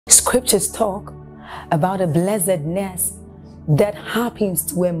Scriptures talk about a blessedness that happens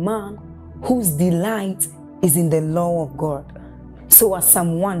to a man whose delight is in the law of God. So as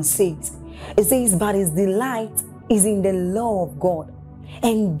Psalm 1 says, it says, but his delight is in the law of God,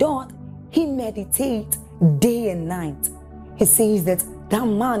 and doth he meditate day and night. He says that that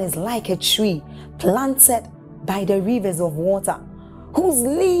man is like a tree planted by the rivers of water, whose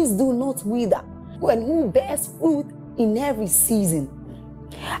leaves do not wither, and who bears fruit in every season.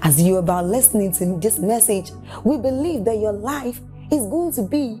 As you're about listening to this message, we believe that your life is going to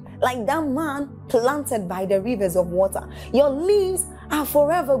be like that man planted by the rivers of water. Your leaves are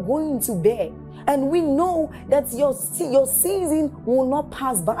forever going to bear. And we know that your season will not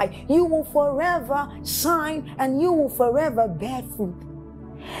pass by. You will forever shine and you will forever bear fruit.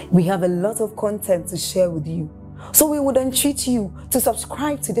 We have a lot of content to share with you. So we would entreat you to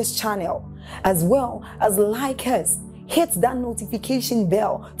subscribe to this channel, as well as like us. Hit that notification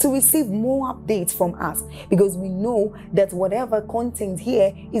bell to receive more updates from us, because we know that whatever content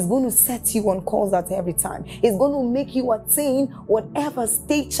here is going to set you on course at every time. It's going to make you attain whatever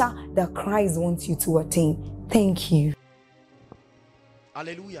stature that Christ wants you to attain. Thank you.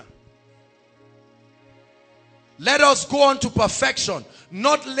 Hallelujah. Let us go on to perfection,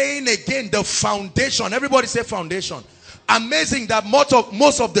 not laying again the foundation. Everybody say foundation. Amazing that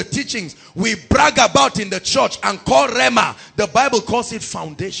most of the teachings we brag about in the church and call Rema, the Bible calls it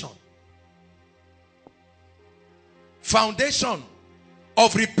foundation. Foundation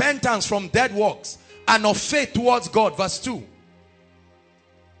of repentance from dead works and of faith towards God, verse 2.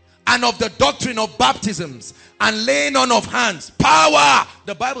 And of the doctrine of baptisms and laying on of hands. Power!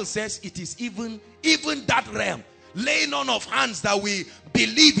 The Bible says it is even that realm. Laying on of hands that we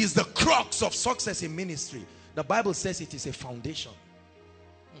believe is the crux of success in ministry. The Bible says it is a foundation.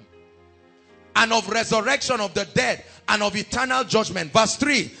 And of resurrection of the dead and of eternal judgment. Verse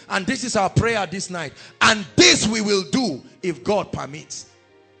 3. And this is our prayer this night. And this we will do if God permits.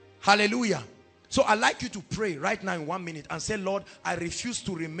 Hallelujah. So I'd like you to pray right now in 1 minute and say, Lord, I refuse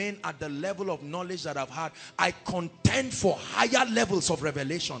to remain at the level of knowledge that I've had. I contend for higher levels of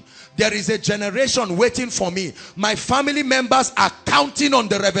revelation. There is a generation waiting for me. My family members are counting on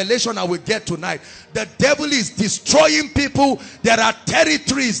the revelation I will get tonight. The devil is destroying people. There are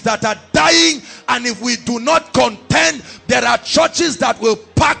territories that are dying, and if we do not contend, there are churches that will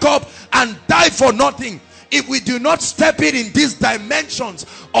pack up and die for nothing. If we do not step in these dimensions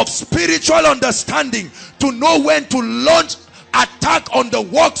of spiritual understanding to know when to launch attack on the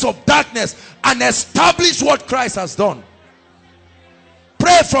works of darkness and establish what Christ has done.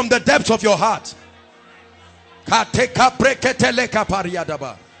 Pray from the depths of your heart.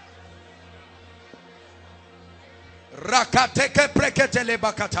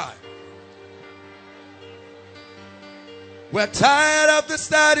 We're tired of the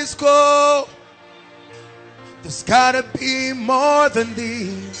status quo. There's gotta be more than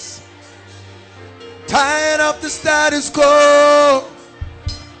these. Tired of the status quo.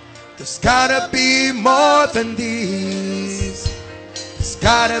 There's gotta be more than these. There's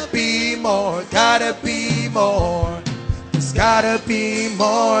gotta be more, gotta be more. There's gotta be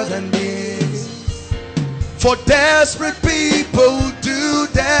more than these. For desperate people do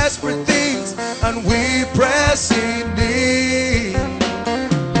desperate things, and we press in need.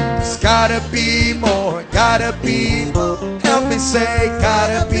 There's gotta be more, gotta be more. Help me say,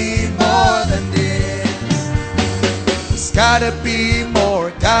 gotta be more than this. There's gotta be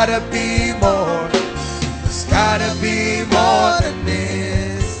more, gotta be more. There's gotta be more than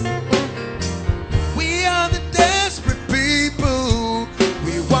this. We are the desperate people.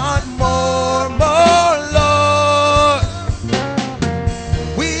 We want more, Lord.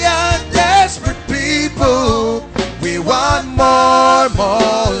 We are desperate people. We want more,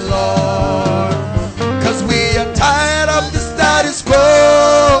 Lord. Cause we are tired of the status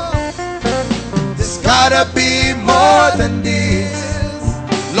quo. There's gotta be more than this.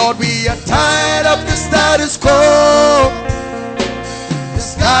 Lord, we are tired of the status quo.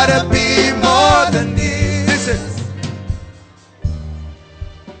 There's gotta be more than this. Listen,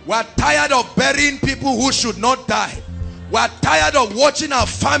 we're tired of burying people who should not die. We're tired of watching our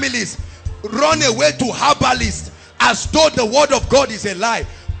families run away to herbalists as though the word of God is a lie.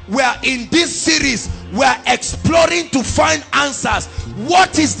 We are in this series, we are exploring to find answers.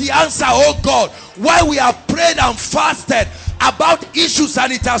 What is the answer, oh God? Why we have prayed and fasted about issues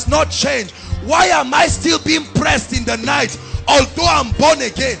and it has not changed? Why am I still being pressed in the night although I'm born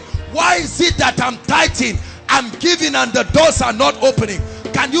again? Why is it that I'm tithing, I'm giving, and the doors are not opening?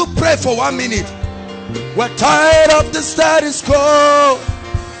 Can you pray for 1 minute? We're tired of the status quo.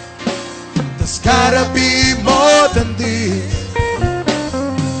 There's gotta be more than this.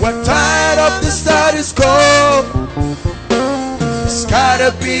 We're of the status quo. It's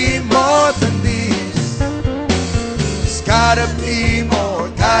gotta be more than this. It's gotta be more,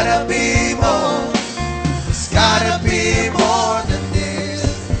 gotta be more. It's gotta be more than this.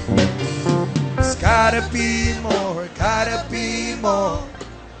 It's gotta be more, gotta be more.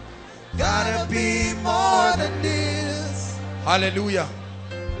 Gotta be more than this. Hallelujah.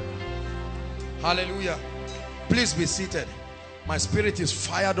 Hallelujah. Please be seated. My spirit is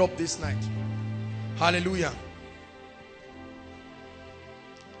fired up this night. Hallelujah.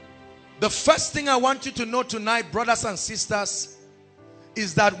 The first thing I want you to know tonight, brothers and sisters,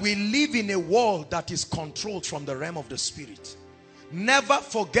 is that we live in a world that is controlled from the realm of the spirit. Never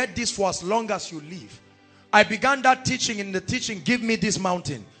forget this for as long as you live. I began that teaching in the teaching, Give Me This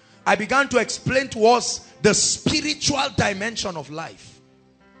Mountain. I began to explain to us the spiritual dimension of life.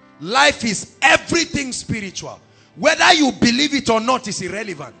 Life is everything spiritual. Whether you believe it or not is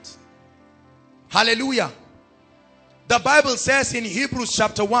irrelevant. Hallelujah. The Bible says in Hebrews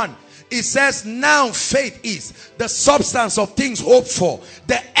chapter 1, it says, now faith is the substance of things hoped for,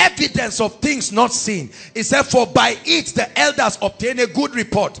 the evidence of things not seen. It said, for by it the elders obtain a good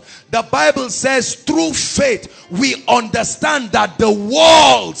report. The Bible says, through faith we understand that the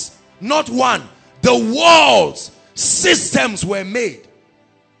worlds, not one, the worlds, systems were made.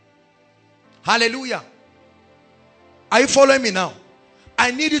 Hallelujah. Are you following me now?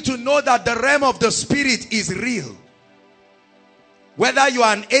 I need you to know that the realm of the spirit is real. Whether you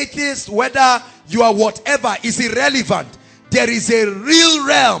are an atheist, whether you are whatever, is irrelevant. There is a real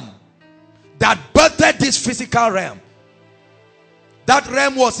realm that birthed this physical realm. That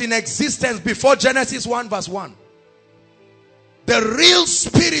realm was in existence before Genesis 1 verse 1. The real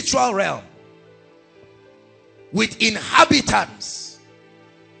spiritual realm with inhabitants.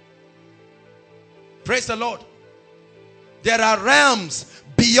 Praise the Lord. There are realms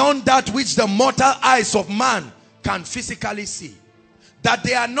beyond that which the mortal eyes of man can physically see. That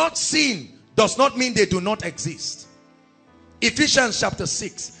they are not seen does not mean they do not exist. Ephesians chapter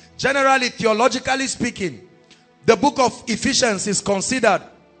 6. Generally, theologically speaking, the book of Ephesians is considered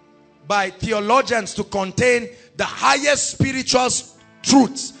by theologians to contain the highest spiritual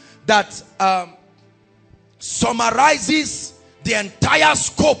truths that summarizes the entire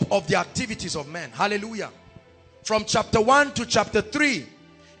scope of the activities of men. Hallelujah. From chapter 1 to chapter 3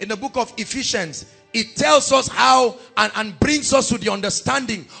 in the book of Ephesians, it tells us how and brings us to the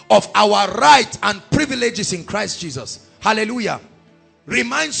understanding of our rights and privileges in Christ Jesus. Hallelujah.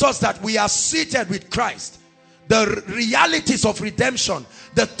 Reminds us that we are seated with Christ. The realities of redemption,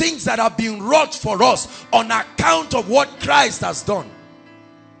 the things that have been wrought for us on account of what Christ has done.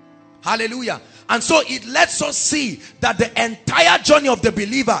 Hallelujah. And so it lets us see that the entire journey of the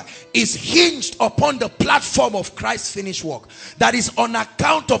believer is hinged upon the platform of Christ's finished work. That is on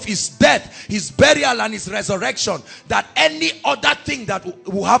account of his death, his burial and his resurrection, that any other thing that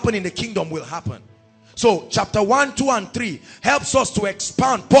will happen in the kingdom will happen. So chapter 1, 2 and 3 helps us to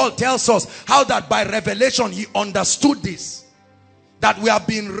expand. Paul tells us how that by revelation he understood this. That we have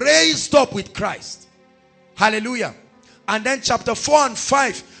been raised up with Christ. Hallelujah. And then chapter 4 and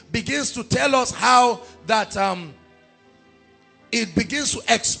 5 begins to tell us how that it begins to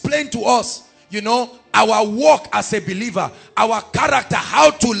explain to us, you know, our walk as a believer, our character,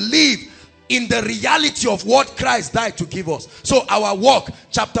 how to live in the reality of what Christ died to give us. So our walk,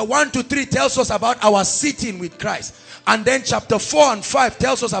 chapter 1 to 3 tells us about our sitting with Christ. And then chapter 4 and 5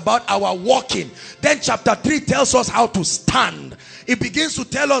 tells us about our walking. Then chapter 3 tells us how to stand. It begins to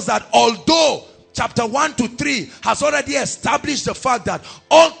tell us that although chapter 1 to 3 has already established the fact that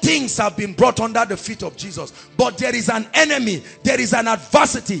all things have been brought under the feet of Jesus, but there is an enemy, there is an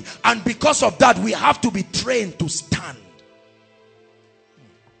adversity, and because of that we have to be trained to stand.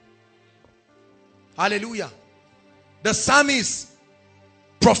 Hallelujah. The psalmist,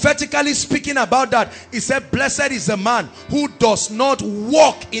 prophetically speaking about that, he said, blessed is the man who does not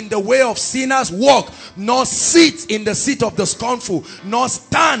walk in the way of sinners, walk, nor sit in the seat of the scornful, nor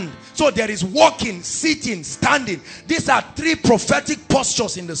stand. So there is walking, sitting, standing. These are three prophetic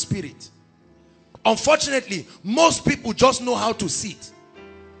postures in the spirit. Unfortunately, most people just know how to sit.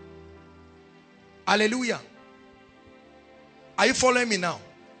 Hallelujah. Are you following me now?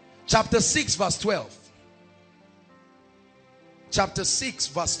 Chapter 6 verse 12. Chapter 6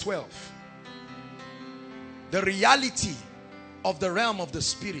 verse 12. The reality of the realm of the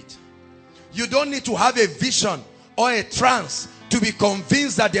spirit. You don't need to have a vision or a trance to be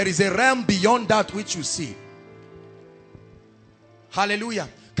convinced that there is a realm beyond that which you see. Hallelujah.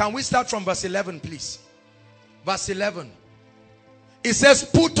 Can we start from verse 11 please? Verse 11. It says,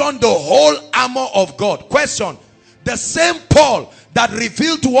 put on the whole armor of God. Question. The same Paul that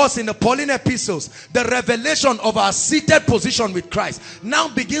revealed to us in the Pauline epistles the revelation of our seated position with Christ now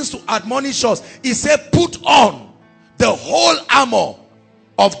begins to admonish us. He said, put on the whole armor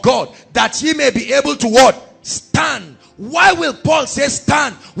of God that ye may be able to what? Stand. Why will Paul say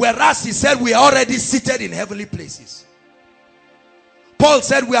stand, whereas he said we are already seated in heavenly places? Paul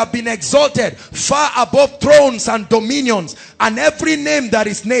said we have been exalted far above thrones and dominions and every name that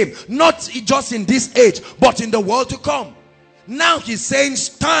is named, not just in this age, but in the world to come. Now he's saying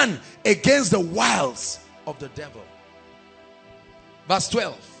stand against the wiles of the devil. Verse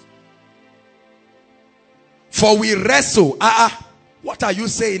 12. For we wrestle. What are you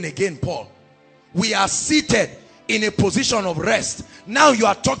saying again, Paul? We are seated in a position of rest. Now you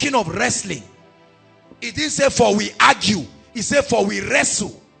are talking of wrestling. It didn't say for we argue. He said for we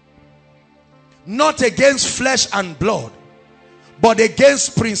wrestle. Not against flesh and blood, but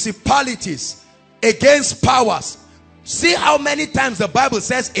against principalities, against powers. See how many times the Bible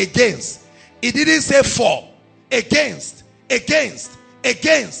says against. It didn't say for. Against, against,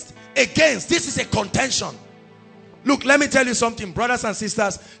 against, against. This is a contention. Look, let me tell you something, brothers and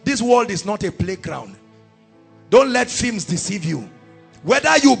sisters. This world is not a playground. Don't let films deceive you.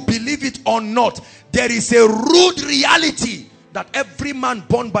 Whether you believe it or not, there is a rude reality that every man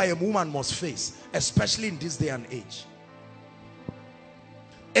born by a woman must face, especially in this day and age.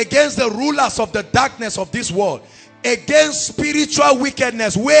 Against the rulers of the darkness of this world, against spiritual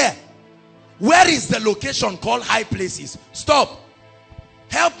wickedness. Where is the location called high places? Stop.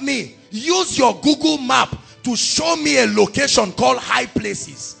 Help me. Use your Google map to show me a location called high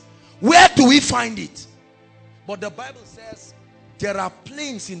places. Where do we find it? But the Bible says there are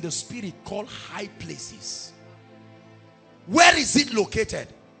planes in the spirit called high places. Where is it located?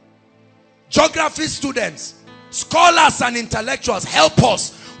 Geography students, scholars and intellectuals, help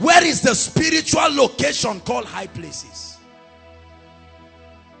us. Where is the spiritual location called high places?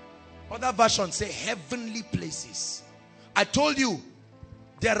 Other versions say heavenly places. I told you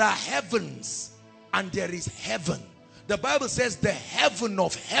there are heavens and there is heaven. The Bible says the heaven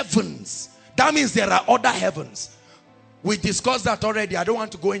of heavens. That means there are other heavens. We discussed that already. I don't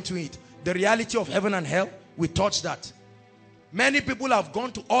want to go into it. The reality of heaven and hell, we touched that. Many people have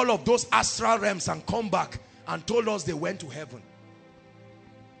gone to all of those astral realms and come back and told us they went to heaven.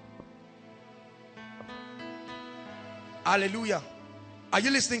 Hallelujah. Are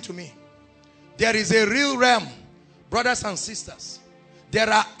you listening to me? There is a real realm, brothers and sisters. There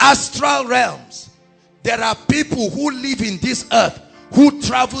are astral realms. There are people who live in this earth who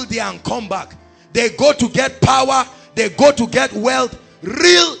travel there and come back. They go to get power. They go to get wealth.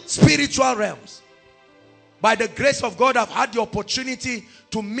 Real spiritual realms. By the grace of God, I've had the opportunity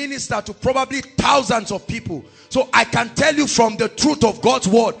to minister to probably thousands of people. So I can tell you from the truth of God's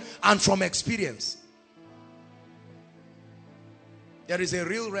word and from experience. There is a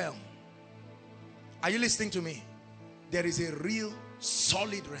real realm. Are you listening to me? There is a real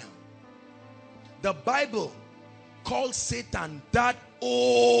solid realm. The Bible calls Satan that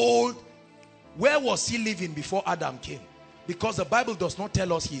old. Where was he living before Adam came? Because the Bible does not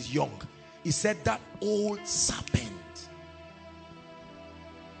tell us he's young. He said that old serpent.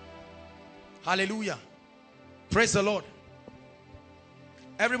 Hallelujah. Praise the Lord.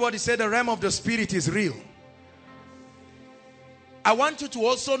 Everybody say the realm of the spirit is real. I want you to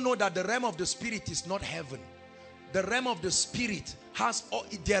also know that the realm of the spirit is not heaven. The realm of the spirit has,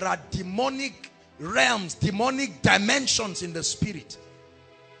 there are demonic realms, demonic dimensions in the spirit.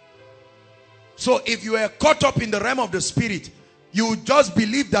 So if you are caught up in the realm of the spirit, you just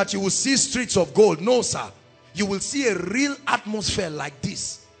believe that you will see streets of gold. No, sir. You will see a real atmosphere like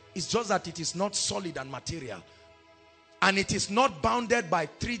this. It's just that it is not solid and material. And it is not bounded by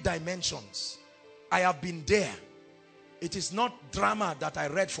 3 dimensions. I have been there. It is not drama that I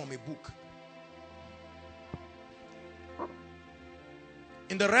read from a book.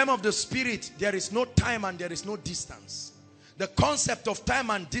 In the realm of the spirit, there is no time and there is no distance. The concept of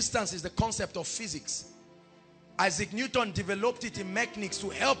time and distance is the concept of physics. Isaac Newton developed it in mechanics to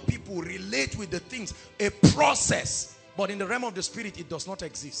help people relate with the things, a process. But in the realm of the spirit, it does not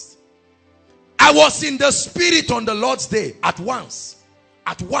exist. I was in the spirit on the Lord's day at once.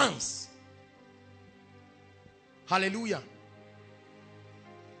 At once. Hallelujah.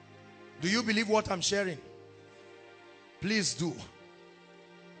 Do you believe what I'm sharing? Please do.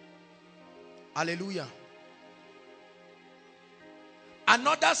 Hallelujah.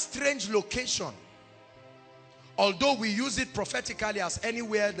 Another strange location, although we use it prophetically as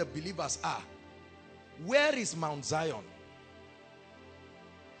anywhere the believers are. Where is Mount Zion?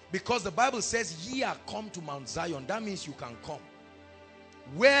 Because the Bible says ye are come to Mount Zion. That means you can come.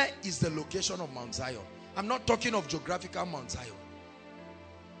 Where is the location of Mount Zion? I'm not talking of geographical Mount Zion.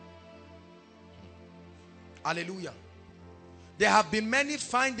 Hallelujah. There have been many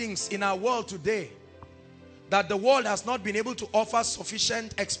findings in our world today that the world has not been able to offer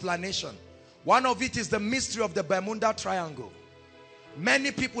sufficient explanation. One of it is the mystery of the Bermuda Triangle.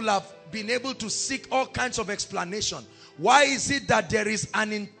 Many people have been able to seek all kinds of explanation. Why is it that there is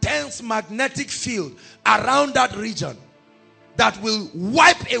an intense magnetic field around that region that will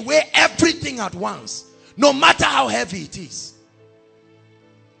wipe away everything at once, no matter how heavy it is?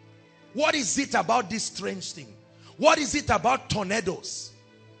 What is it about this strange thing? What is it about tornadoes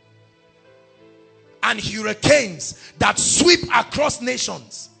and hurricanes that sweep across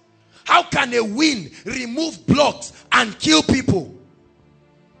nations? How can a wind remove blocks and kill people?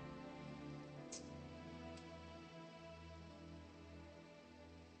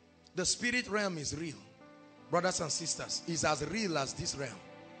 The spirit realm is real, brothers and sisters. It's as real as this realm.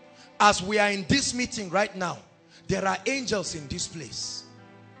 As we are in this meeting right now, there are angels in this place.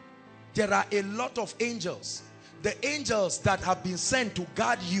 There are a lot of angels. The angels that have been sent to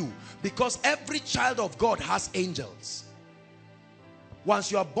guard you, because every child of God has angels.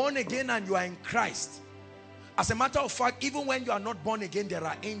 Once you are born again and you are in Christ, as a matter of fact, even when you are not born again, there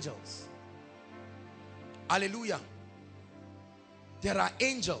are angels. Hallelujah. There are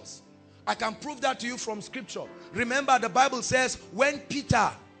angels. I can prove that to you from scripture. Remember, the Bible says when Peter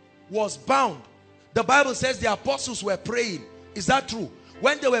was bound, the Bible says the apostles were praying. Is that true?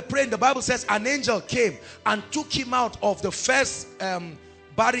 When they were praying, the Bible says an angel came and took him out of the first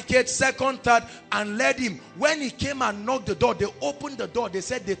barricade, second, third, and led him. When he came and knocked the door, they opened the door. They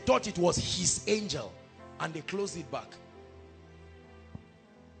said they thought it was his angel, and they closed it back.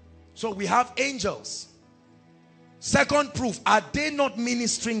 So we have angels. Second proof, are they not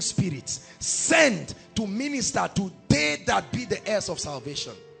ministering spirits sent to minister to they that be the heirs of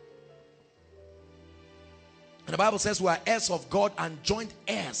salvation? And the Bible says we are heirs of God and joint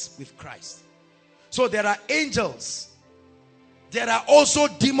heirs with Christ. So there are angels. There are also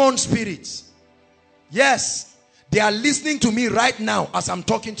demon spirits. Yes, they are listening to me right now as I'm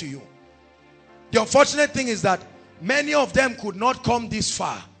talking to you. The unfortunate thing is that many of them could not come this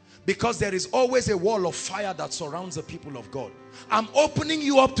far, because there is always a wall of fire that surrounds the people of God. I'm opening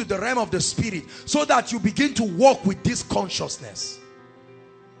you up to the realm of the spirit so that you begin to walk with this consciousness.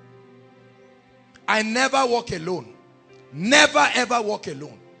 I never walk alone. Never ever walk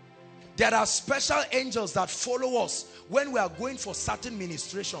alone. There are special angels that follow us when we are going for certain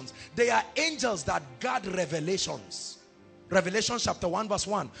ministrations. They are angels that guard revelations. Revelation chapter 1 verse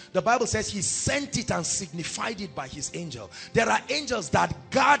 1. The Bible says he sent it and signified it by his angel. There are angels that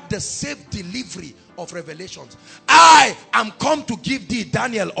guard the safe delivery of revelations. I am come to give thee,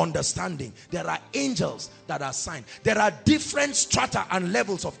 Daniel, understanding. There are angels that are assigned. There are different strata and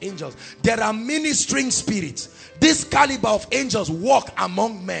levels of angels. There are ministering spirits. This caliber of angels walk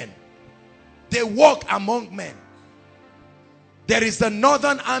among men. They walk among men. There is the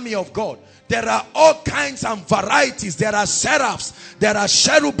northern army of God. There are all kinds and varieties. There are seraphs. There are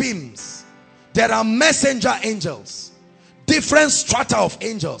cherubims. There are messenger angels. Different strata of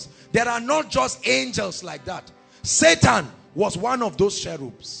angels. There are not just angels like that. Satan was one of those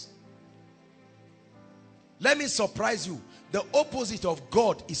cherubs. Let me surprise you. The opposite of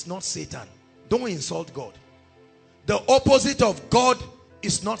God is not Satan. Don't insult God. The opposite of God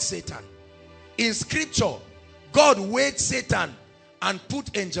is not Satan. In scripture, God weighed Satan and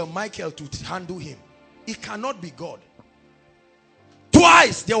put angel Michael to handle him. It cannot be God.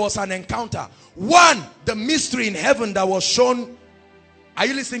 Twice there was an encounter. One, the mystery in heaven that was shown. Are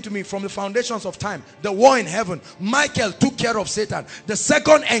you listening to me? From the foundations of time, the war in heaven, Michael took care of Satan. The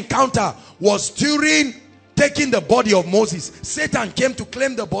second encounter was during taking the body of Moses. Satan came to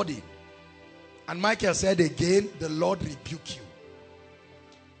claim the body, and Michael said again, the Lord rebuke you.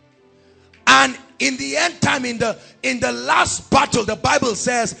 And in the end time, in the last battle, the Bible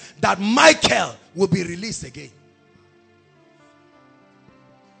says that Michael will be released again.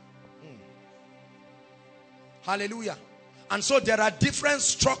 Hallelujah. And so there are different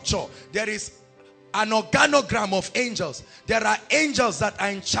structure. There is an organogram of angels. There are angels that are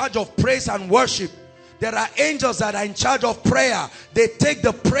in charge of praise and worship. There are angels that are in charge of prayer. They take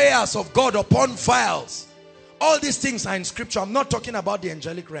the prayers of God upon vials. All these things are in scripture. I'm not talking about the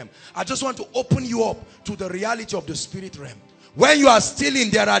angelic realm. I just want to open you up to the reality of the spirit realm. When you are stealing,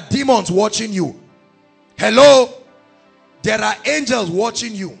 there are demons watching you. Hello? There are angels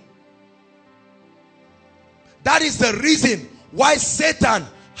watching you. That is the reason why Satan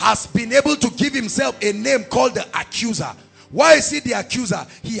has been able to give himself a name called the accuser. Why is he the accuser?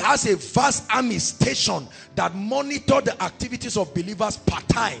 He has a vast army station that monitor the activities of believers part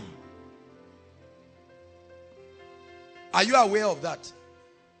time. Are you aware of that?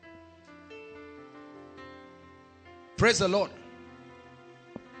 Praise the Lord.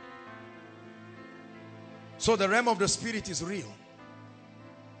 So the realm of the spirit is real.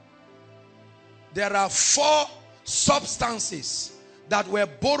 There are 4 substances that were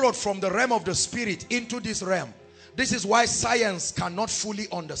borrowed from the realm of the spirit into this realm. This is why science cannot fully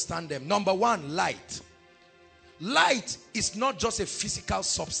understand them. Number 1, light. Light is not just a physical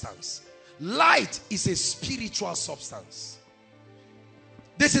substance. Light is a spiritual substance.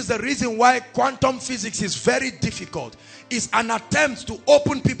 This is the reason why quantum physics is very difficult. It's an attempt to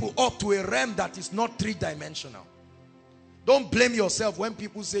open people up to a realm that is not 3-dimensional. Don't blame yourself when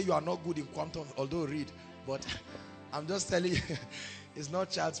people say you are not good in quantum, although read. But I'm just telling you, it's not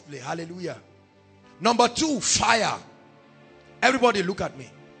child's play. Hallelujah. Number 2, fire. Everybody look at me.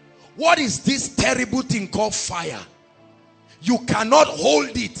 What is this terrible thing called fire? You cannot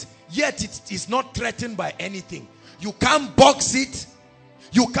hold it, yet it is not threatened by anything. You can't box it.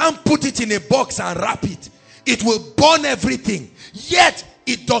 You can't put it in a box and wrap it. It will burn everything. Yet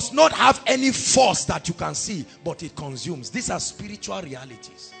it does not have any force that you can see, but it consumes. These are spiritual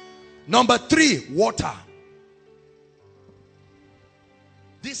realities. Number 3, water.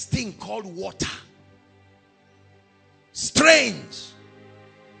 This thing called water. Strange.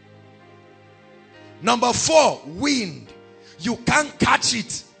 Number 4, wind. You can't catch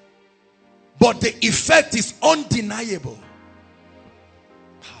it, but the effect is undeniable.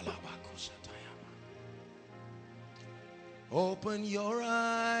 Open your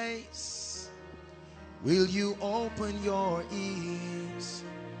eyes. Will you open your ears?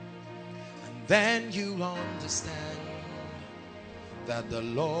 And then you'll understand that the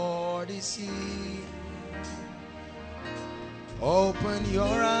Lord is here. Open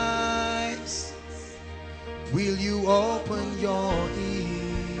your eyes. Will you open your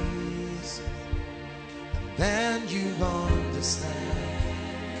ears? And then you'll understand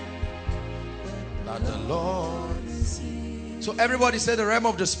that the Lord is here. So everybody said the realm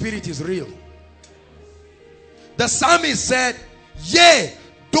of the spirit is real. The psalmist said, yea,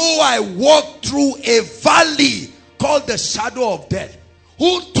 though I walk through a valley called the shadow of death.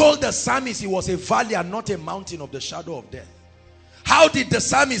 Who told the psalmist it was a valley and not a mountain of the shadow of death? How did the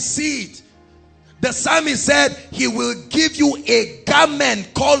psalmist see it? The psalmist said he will give you a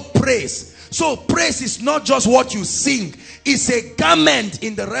garment called praise. So praise is not just what you sing. It's a garment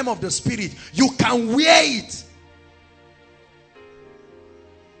in the realm of the spirit. You can wear it.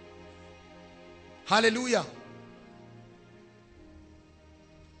 Hallelujah.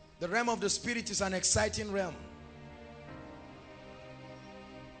 The realm of the spirit is an exciting realm.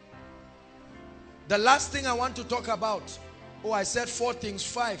 The last thing I want to talk about, I said 4 things,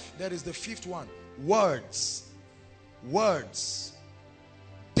 5. There is the 5th one. Words. Words.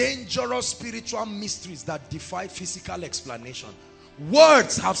 Dangerous spiritual mysteries that defy physical explanation.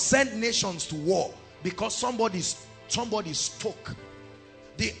 Words have sent nations to war because somebody spoke.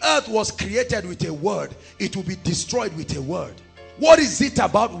 The earth was created with a word. It will be destroyed with a word. What is it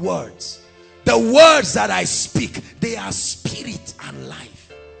about words? The words that I speak, they are spirit and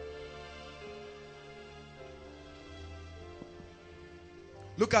life.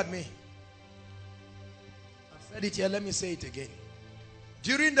 Look at me. I said it here, let me say it again.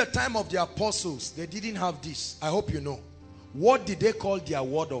 During the time of the apostles, they didn't have this. I hope you know. What did they call their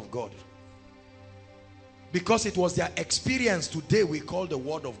word of God? Because it was their experience. Today we call the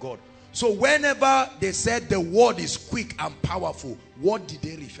word of God. So whenever they said the word is quick and powerful, what did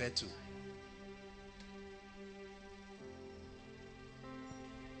they refer to?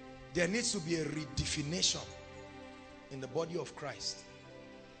 There needs to be a redefinition in the body of Christ.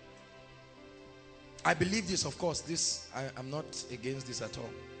 I believe this, of course. I'm not against this at all.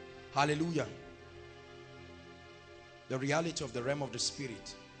 Hallelujah. The reality of the realm of the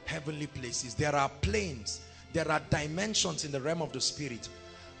spirit. Heavenly places. There are planes. There are dimensions in the realm of the spirit.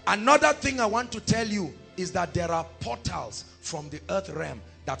 Another thing I want to tell you is that there are portals from the earth realm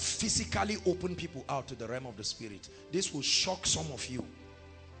that physically open people out to the realm of the spirit. This will shock some of you.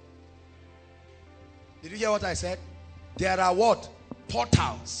 Did you hear what I said? There are what?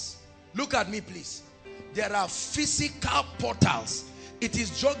 Portals. Look at me, please. There are physical portals. It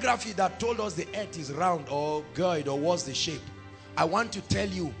is geography that told us the earth is round or good or what's the shape. I want to tell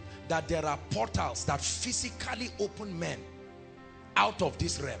you that there are portals that physically open men out of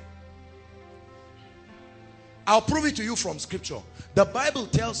this realm. I'll prove it to you from scripture. The Bible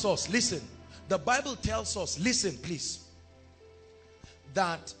tells us, listen, the Bible tells us, listen please,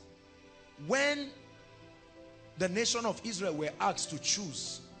 that when the nation of Israel were asked to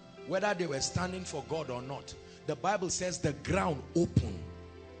choose whether they were standing for God or not, the Bible says the ground opened.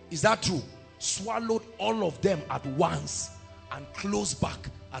 Is that true? Swallowed all of them at once and close back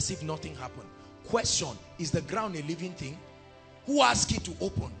as if nothing happened. Question, is the ground a living thing? Who asked it to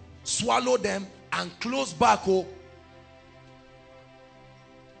open? Swallow them and close back. Oh,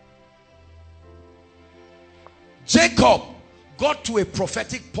 Jacob got to a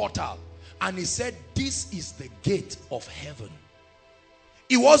prophetic portal and he said, this is the gate of heaven.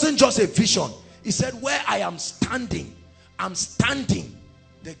 It wasn't just a vision. He said, where I am standing, I'm standing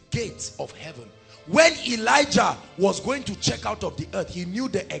the gates of heaven. When Elijah was going to check out of the earth, he knew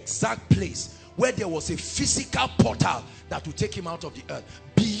the exact place where there was a physical portal that would take him out of the earth.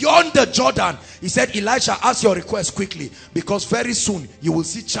 Beyond the Jordan, he said, Elijah, ask your request quickly, because very soon you will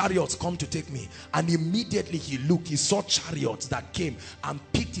see chariots come to take me. And immediately he looked, he saw chariots that came and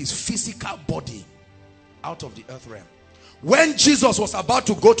picked his physical body out of the earth realm. When Jesus was about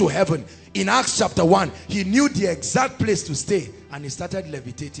to go to heaven, in Acts chapter 1, he knew the exact place to stay and he started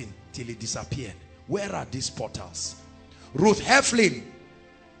levitating till he disappeared. Where are these portals? Ruth Heflin,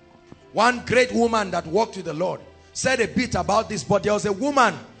 one great woman that walked with the Lord, said a bit about this, but there was a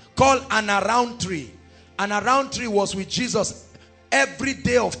woman called Anna Roundtree. Anna Roundtree was with Jesus every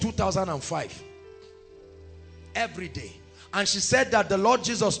day of 2005. Every day. And she said that the Lord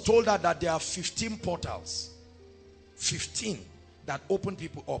Jesus told her that there are 15 portals. 15 that open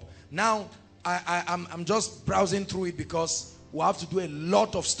people up. Now, I'm just browsing through it because we have to do a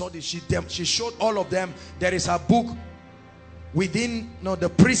lot of studies. She showed all of them. There is her book, Within the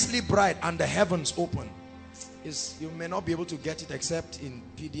Priestly Bride and the Heavens Open. You may not be able to get it except in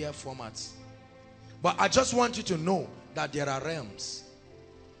PDF formats. But I just want you to know that there are realms.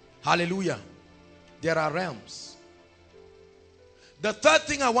 Hallelujah. There are realms. The third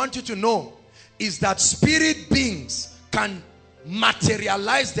thing I want you to know is that spirit beings can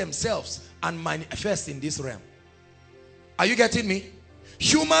materialize themselves and manifest in this realm. Are you getting me?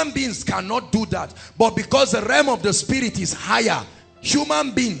 Human beings cannot do that. But because the realm of the spirit is higher,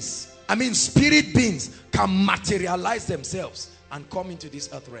 human beings, spirit beings can materialize themselves and come into this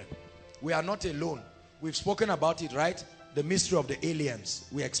earth realm. We are not alone. We've spoken about it, right? The mystery of the aliens.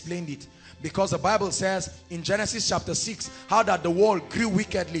 We explained it. Because the Bible says in Genesis chapter 6, how that the world grew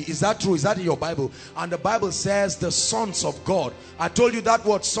wickedly. Is that true? Is that in your Bible? And the Bible says the sons of God. I told you that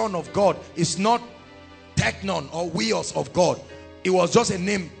word son of God is not technon or weos of God. It was just a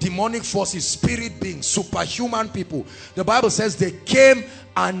name. Demonic forces, spirit beings, superhuman people. The Bible says they came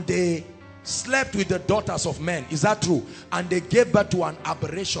and they slept with the daughters of men. Is that true? And they gave birth to an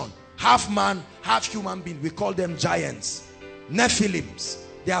aberration. Half man, half human being. We call them giants. Nephilims.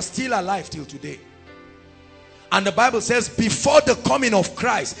 They are still alive till today. And the Bible says before the coming of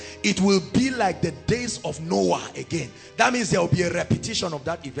Christ, it will be like the days of Noah again. That means there will be a repetition of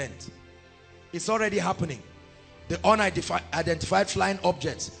that event. It's already happening. The unidentified flying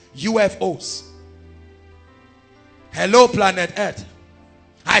objects, UFOs. Hello, planet Earth.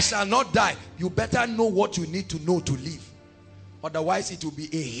 I shall not die. You better know what you need to know to live. Otherwise, it will be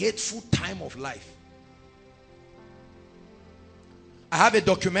a hateful time of life. I have a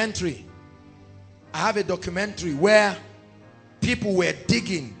documentary where people were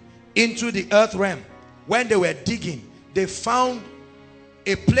digging into the earth realm. When they were digging, they found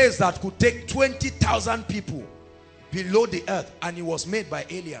a place that could take 20,000 people below the earth, and it was made by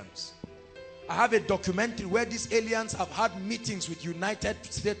aliens. I have a documentary where these aliens have had meetings with United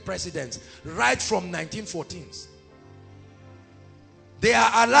States presidents right from 1914s. They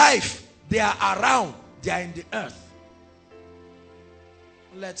are alive, they are around, they are in the earth.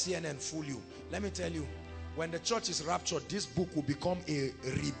 Let CNN fool you. Let me tell you, when the church is raptured, this book will become a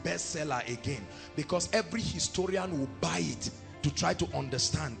bestseller again, because every historian will buy it to try to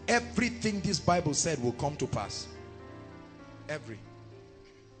understand. Everything this Bible said will come to pass. Every.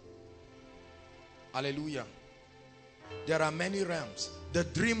 Hallelujah. There are many realms. The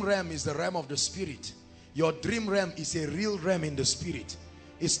dream realm is the realm of the spirit. Your dream realm is a real realm in the spirit.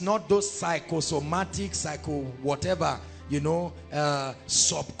 It's not those psychosomatic, whatever,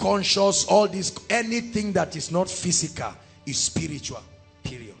 subconscious, all this. Anything that is not physical is spiritual,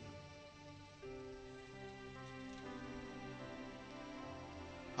 period.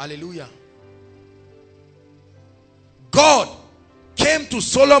 Hallelujah. God came to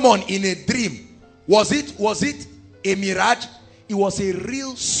Solomon in a dream. Was it a mirage? It was a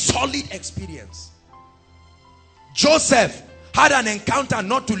real solid experience. Joseph had an encounter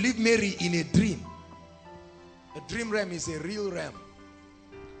not to leave Mary in a dream. A dream realm is a real realm.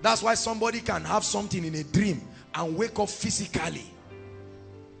 That's why somebody can have something in a dream and wake up physically.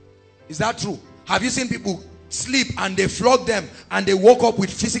 Is that true? Have you seen people sleep and they flog them and they woke up with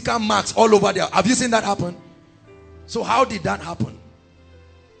physical marks all over there? Have you seen that happen? So how did that happen?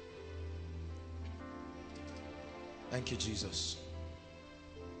 Thank you, Jesus.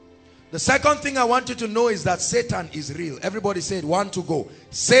 The second thing I want you to know is that Satan is real. Everybody say it. 1, 2, go.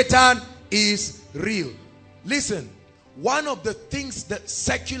 Satan is real. Listen, one of the things that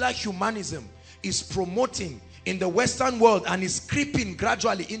secular humanism is promoting in the Western world and is creeping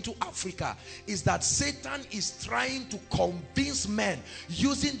gradually into Africa is that Satan is trying to convince men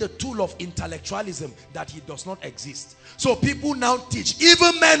using the tool of intellectualism that he does not exist. So people now teach,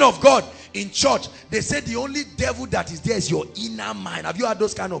 even men of God in church, they say the only devil that is there is your inner mind. Have you heard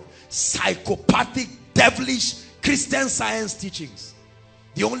those kind of psychopathic, devilish Christian Science teachings?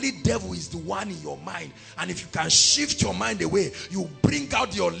 The only devil is the one in your mind, and if you can shift your mind away, you bring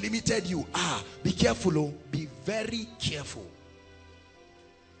out your limited you. Be careful, oh, be very careful.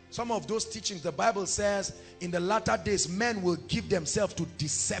 Some of those teachings, the Bible says in the latter days men will give themselves to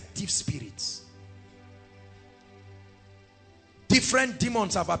deceptive spirits. Different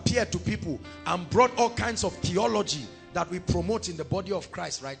demons have appeared to people and brought all kinds of theology that we promote in the body of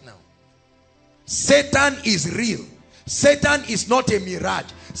Christ right now. Satan is real. Satan is not a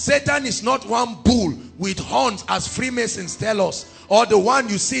mirage. Satan is not one bull with horns as Freemasons tell us, or the one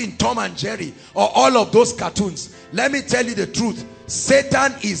you see in Tom and Jerry, or all of those cartoons. Let me tell you the truth.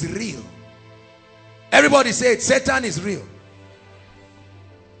 Satan is real. Everybody say it. Satan is real.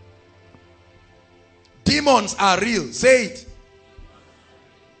 Demons are real. Say it.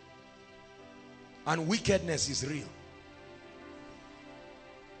 And wickedness is real.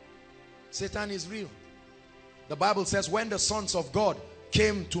 Satan is real. The Bible says when the sons of God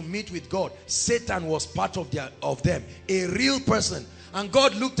came to meet with God, Satan was part of them, a real person. And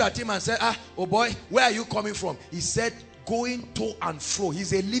God looked at him and said, oh boy, where are you coming from? He said, going to and fro.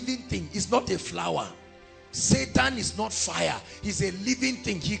 He's a living thing. He's not a flower. Satan is not fire. He's a living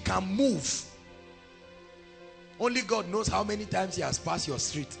thing. He can move. Only God knows how many times he has passed your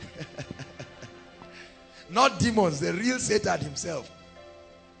street. Not demons, the real Satan himself.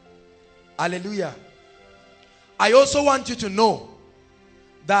 Hallelujah. I also want you to know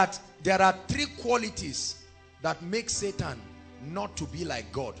that there are 3 qualities that make Satan not to be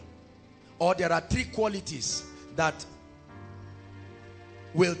like God. Or there are 3 qualities that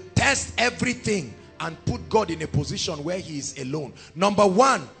will test everything and put God in a position where he is alone. Number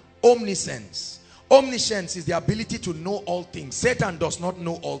 1, omniscience. Omniscience is the ability to know all things. Satan does not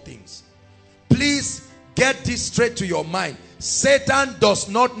know all things. Please get this straight to your mind. Satan does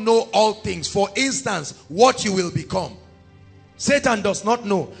not know all things. For instance, what you will become. Satan does not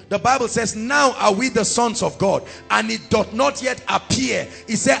know. The Bible says, now are we the sons of God, and it doth not yet appear.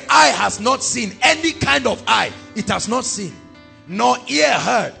 He said, eye has not seen. Any kind of eye, it has not seen, nor ear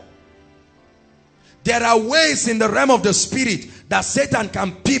heard. There are ways in the realm of the spirit that Satan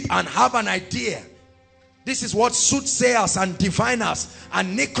can peep and have an idea. This is what soothsayers and diviners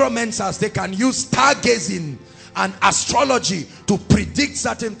and necromancers, they can use stargazing and astrology to predict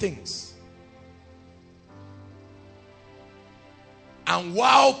certain things and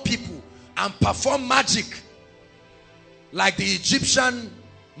wow people and perform magic like the Egyptian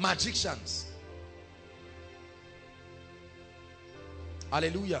magicians.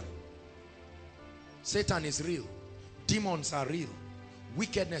 Hallelujah. Satan is real. Demons are real.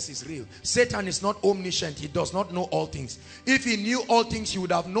 Wickedness is real. Satan is not omniscient. He does not know all things. If he knew all things, he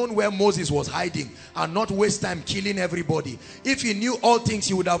would have known where Moses was hiding and not waste time killing everybody. If he knew all things,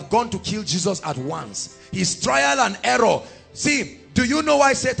 he would have gone to kill Jesus at once. His trial and error. See, do you know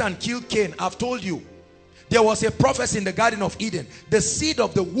why Satan killed Cain? I've told you. There was a prophecy in the Garden of Eden. The seed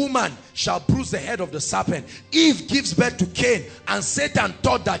of the woman shall bruise the head of the serpent. Eve gives birth to Cain, and Satan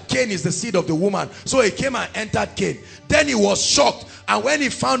thought that Cain is the seed of the woman. So he came and entered Cain. Then he was shocked. And when he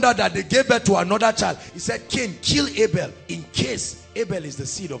found out that they gave birth to another child, he said, Cain, kill Abel in case Abel is the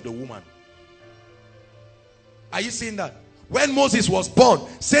seed of the woman. Are you seeing that? When Moses was born,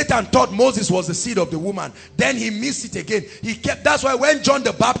 Satan thought Moses was the seed of the woman. Then he missed it again. That's why when John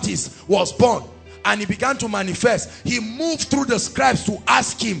the Baptist was born, and he began to manifest, he moved through the scribes to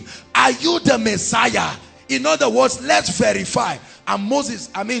ask him, are you the Messiah? In other words, let's verify. And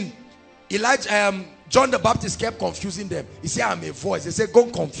John the Baptist kept confusing them. He said, I'm a voice. They said, go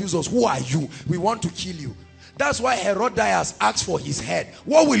confuse us. Who are you? We want to kill you. That's why Herodias asked for his head.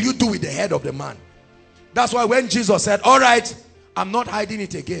 What will you do with the head of the man? That's why when Jesus said, all right, I'm not hiding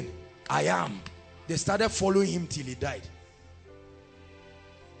it again, I am. They started following him till he died.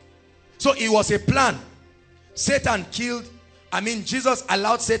 So it was a plan. Satan killed, Jesus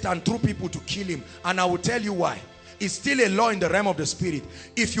allowed Satan through people to kill him. And I will tell you why. It's still a law in the realm of the spirit.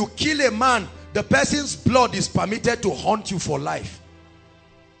 If you kill a man, the person's blood is permitted to haunt you for life.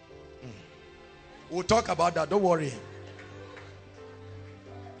 We'll talk about that, don't worry.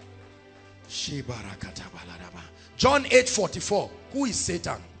 John 8:44. Who is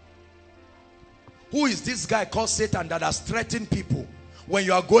Satan? Who is this guy called Satan that has threatened people? When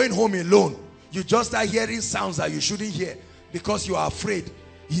you are going home alone, you just start hearing sounds that you shouldn't hear because you are afraid.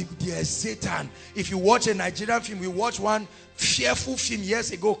 There's Satan. If you watch a Nigerian film, we watched one fearful film years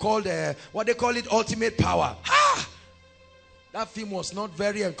ago called, what they call it, Ultimate Power. Ah! That film was not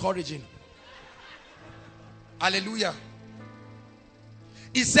very encouraging. Hallelujah.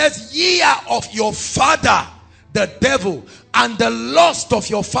 It says, ye are of your father, the devil, and the lust of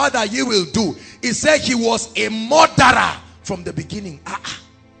your father ye will do. It said he was a murderer from the beginning.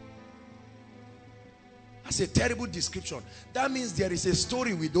 That's a terrible description. That means there is a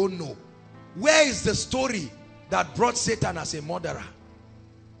story we don't know. Where is the story that brought Satan as a murderer?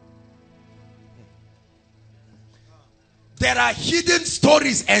 There are hidden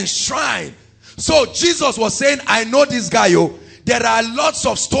stories enshrined. So Jesus was saying, I know this guy, yo. There are lots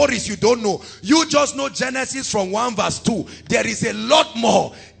of stories you don't know. You just know Genesis from 1 verse 2. There is a lot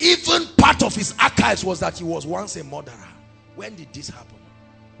more. Even part of his archives was that he was once a murderer. When did this happen?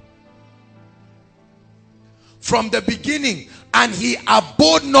 From the beginning. And he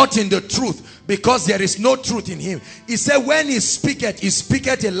abode not in the truth, because there is no truth in him. He said, when he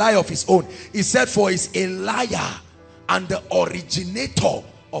speaketh a lie of his own. He said, for he is a liar and the originator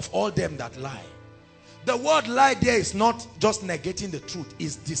of all them that lie. The word lie there is not just negating the truth,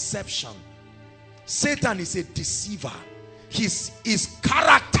 it's deception. Satan is a deceiver. His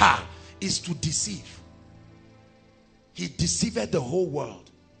character is to deceive. He deceived the whole world.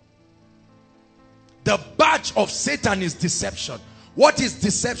 The badge of Satan is deception. What is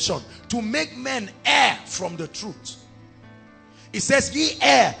deception? To make men err from the truth. It says, ye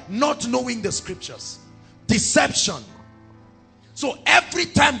err, not knowing the scriptures. Deception. So every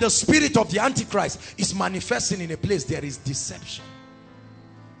time the spirit of the Antichrist is manifesting in a place, there is deception.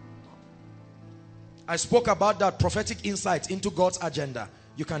 I spoke about that, prophetic insights into God's agenda.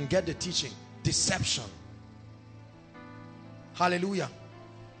 You can get the teaching. Deception. Hallelujah.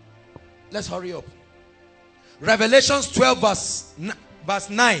 Let's hurry up. Revelations 12 verse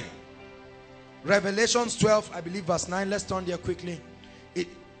 9. Revelations 12, I believe verse 9. Let's turn there quickly.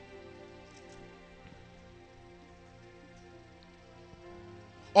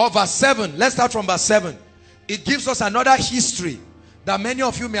 Or verse 7. Let's start from verse 7. It gives us another history that many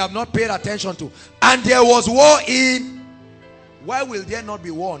of you may have not paid attention to. And there was war in... Why will there not be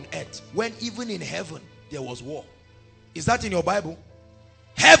war on earth when even in heaven there was war? Is that in your Bible?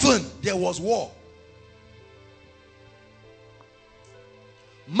 Heaven, there was war.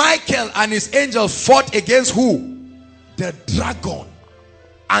 Michael and his angels fought against who? The dragon.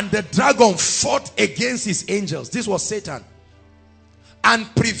 And the dragon fought against his angels. This was Satan. And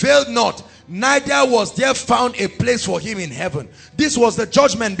prevailed not, neither was there found a place for him in heaven. This was the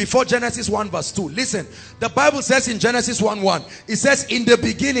judgment before Genesis 1 verse 2. Listen, the Bible says in Genesis 1:1, it says, in the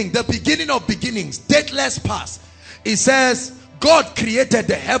beginning of beginnings, dateless past, it says, God created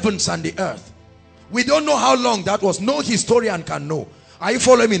the heavens and the earth. We don't know how long that was. No historian can know. Are you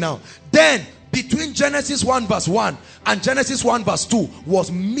following me now? Then, between Genesis 1 verse 1 and Genesis 1 verse 2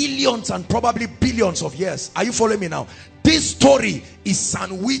 was millions and probably billions of years. Are you following me now? This story is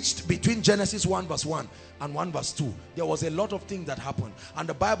sandwiched between Genesis 1 verse 1 and 1 verse 2. There was a lot of things that happened. And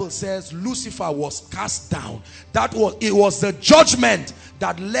the Bible says Lucifer was cast down. It was the judgment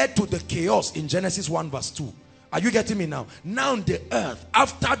that led to the chaos in Genesis 1 verse 2. Are you getting me now? Now the earth,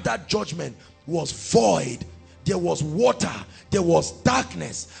 after that judgment, was void. There was water, there was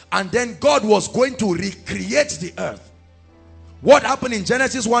darkness, and then God was going to recreate the earth. What happened in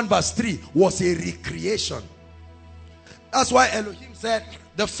Genesis 1 verse 3 was a recreation. That's why Elohim said,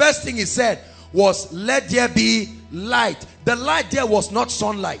 the first thing he said was, let there be light. The light there was not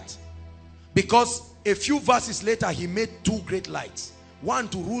sunlight, because a few verses later he made two great lights, one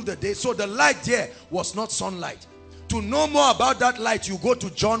to rule the day. So the light there was not sunlight. To know more about that light, you go to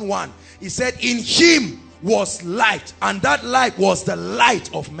John 1. He said, in him was light, and that light was the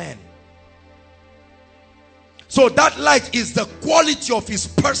light of men. So that light is the quality of his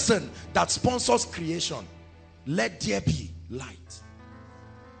person that sponsors creation. Let there be light.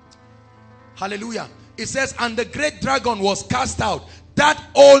 Hallelujah. It says, and the great dragon was cast out, that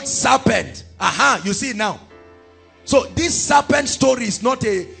old serpent. You see it now. So this serpent story is not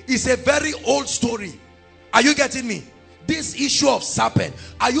it's a very old story. Are you getting me? This issue of serpent.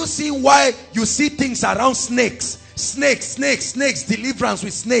 Are you seeing why you see things around snakes? Snakes, deliverance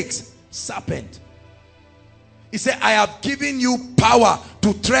with snakes. Serpent. He said, I have given you power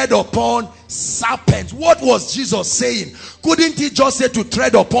to tread upon serpents. What was Jesus saying? Couldn't he just say to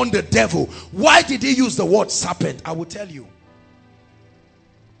tread upon the devil? Why did he use the word serpent? I will tell you.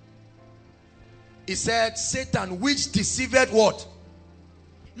 He said, Satan, which deceived what?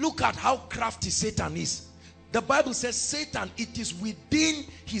 Look at how crafty Satan is. The Bible says, Satan, it is within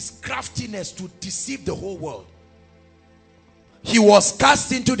his craftiness to deceive the whole world. He was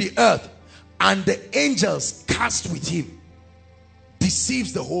cast into the earth, and the angels cast with him.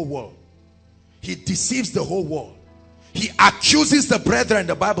 Deceives the whole world. He deceives the whole world. He accuses the brethren,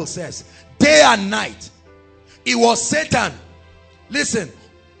 the Bible says, day and night. It was Satan. Listen,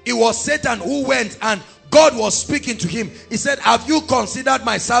 it was Satan who went, and God was speaking to him. He said, have you considered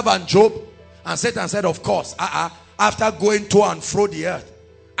my servant Job? And Satan said, of course. After going to and fro the earth,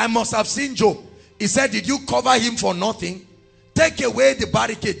 I must have seen Job. He said, did you cover him for nothing? Take away the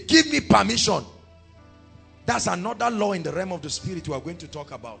barricade. Give me permission. That's another law in the realm of the spirit we are going to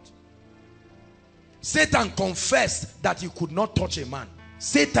talk about. Satan confessed that he could not touch a man.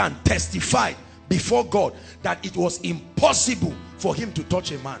 Satan testified before God that it was impossible for him to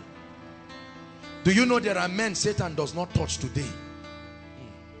touch a man. Do you know there are men Satan does not touch today?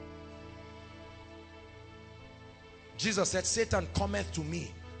 Jesus said, Satan cometh to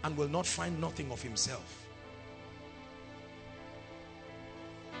me and will not find nothing of himself.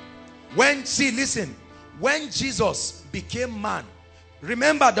 Listen, when Jesus became man,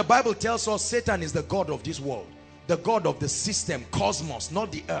 remember the Bible tells us Satan is the god of this world, the god of the system, cosmos,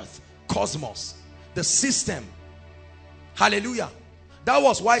 not the earth, cosmos, the system. Hallelujah. That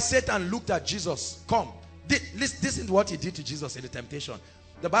was why Satan looked at Jesus. Come, this is what he did to Jesus in the temptation.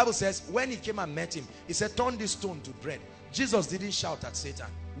 The Bible says when he came and met him, he said, turn this stone to bread. Jesus didn't shout at Satan.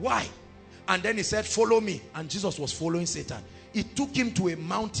 Why? And then he said, follow me. And Jesus was following Satan. He took him to a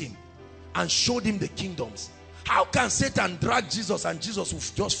mountain and showed him the kingdoms. How can Satan drag Jesus and Jesus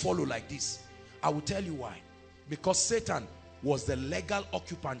will just follow like this? I will tell you why. Because Satan was the legal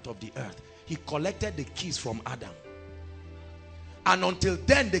occupant of the earth. He collected the keys from Adam. And until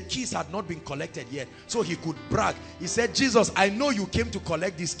then, the keys had not been collected yet. So he could brag. He said, Jesus, I know you came to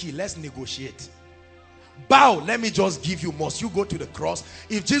collect this key. Let's negotiate. Bow, let me just give you. Must you go to the cross?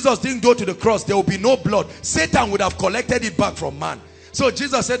 If Jesus didn't go to the cross, there will be no blood. Satan would have collected it back from man. So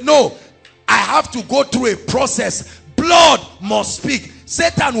Jesus said, no, I have to go through a process. Blood must speak.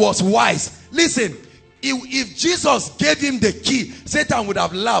 Satan was wise. Listen, if Jesus gave him the key, Satan would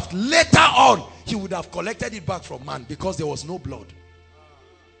have laughed. Later on, he would have collected it back from man because there was no blood.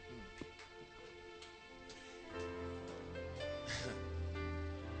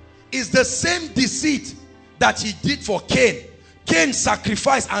 It's the same deceit that he did for Cain. Cain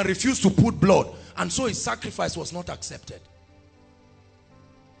sacrificed and refused to put blood, and so his sacrifice was not accepted.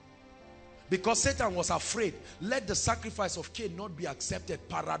 Because Satan was afraid, let the sacrifice of Cain not be accepted.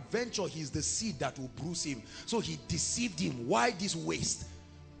 Peradventure, he is the seed that will bruise him. So he deceived him. Why this waste?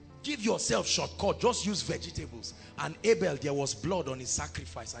 Give yourself shortcut. Just use vegetables. And Abel, there was blood on his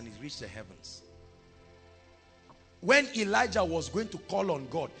sacrifice and it reached the heavens. When Elijah was going to call on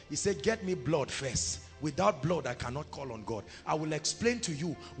God, he said, get me blood first. Without blood, I cannot call on God. I will explain to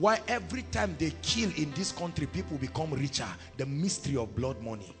you why every time they kill in this country, people become richer. The mystery of blood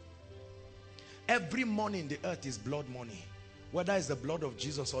money. Every money in the earth is blood money. Whether it's the blood of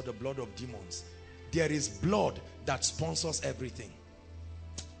Jesus or the blood of demons. There is blood that sponsors everything.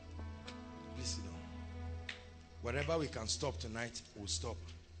 Please sit down. Wherever we can stop tonight, we'll stop.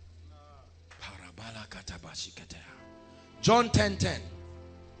 John 10:10.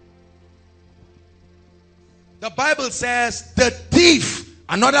 The Bible says the thief,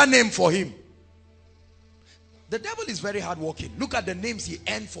 another name for him. The devil is very hardworking. Look at the names he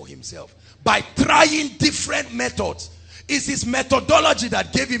earned for himself by trying different methods. It's his methodology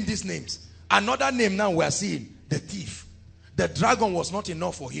that gave him these names. Another name now we are seeing, the thief. The dragon was not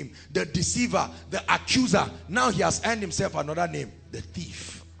enough for him. The deceiver, the accuser. Now he has earned himself another name, the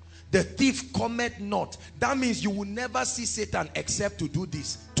thief. The thief cometh not. That means you will never see Satan except to do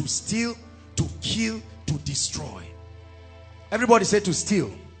this: to steal, to kill, to destroy. Everybody say to steal,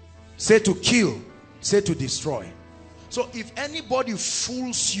 say to kill, say to destroy. So if anybody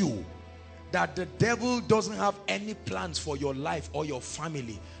fools you that the devil doesn't have any plans for your life or your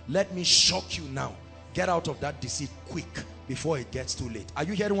family, let me shock you now. Get out of that deceit quick before it gets too late. Are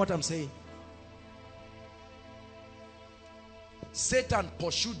you hearing what I'm saying? Satan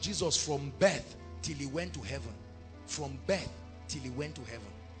pursued Jesus from birth till he went to heaven. From birth till he went to heaven.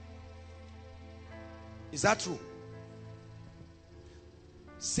 Is that true?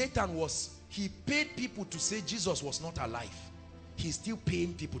 Satan he paid people to say Jesus was not alive. He's still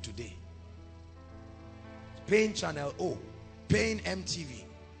paying people today. Paying Channel O, paying MTV,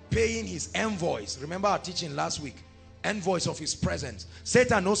 paying his envoys. Remember our teaching last week? Envoys of his presence.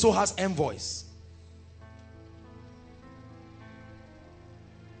 Satan also has envoys.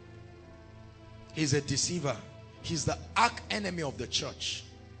 He's a deceiver. He's the arch enemy of the church.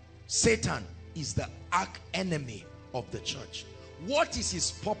 Satan is the arch enemy of the church. What is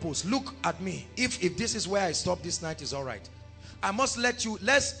his purpose? Look at me. If this is where I stop this night, is all right. I must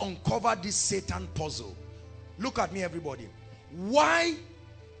let's uncover this Satan puzzle. Look at me, everybody. Why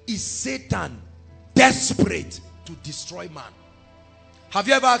is Satan desperate to destroy man? Have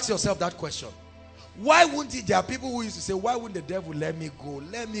you ever asked yourself that question? Why wouldn't it? There are people who used to say, why wouldn't the devil let me go?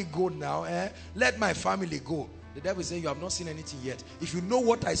 Let me go now. Let my family go. The devil is saying, you have not seen anything yet. If you know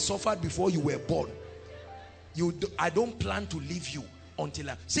what I suffered before you were born, I don't plan to leave you until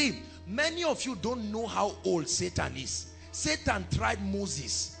See, many of you don't know how old Satan is. Satan tried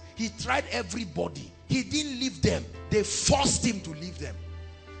Moses. He tried everybody. He didn't leave them. They forced him to leave them.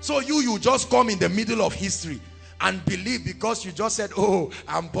 So you just come in the middle of history and believe because you just said, oh,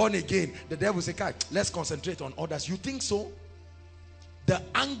 I'm born again. The devil say, "Okay, let's concentrate on others." You think so? The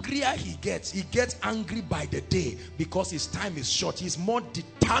angrier he gets angry by the day because his time is short. He's more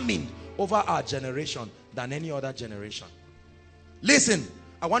determined over our generation than any other generation. Listen,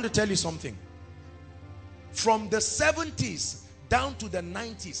 I want to tell you something. From the 70s down to the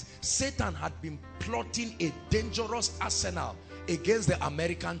 90s, Satan had been plotting a dangerous arsenal against the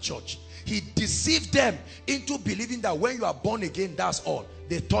American church. He deceived them into believing that when you are born again, that's all.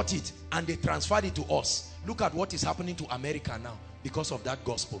 They taught it and they transferred it to us. Look at what is happening to America now because of that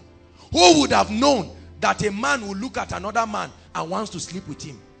gospel. Who would have known that a man will look at another man and wants to sleep with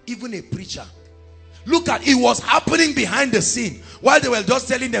him? Even a preacher. Look at it, was happening behind the scene while they were just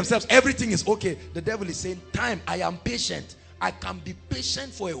telling themselves everything is okay. The devil is saying, time, I am patient. I can be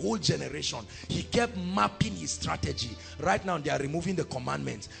patient for a whole generation. He kept mapping his strategy. Right now they are removing the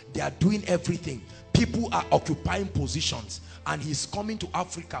commandments. They are doing everything. People are occupying positions and he's coming to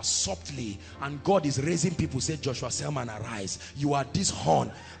Africa softly, and God is raising people. Say, Joshua Selman, arise. You are this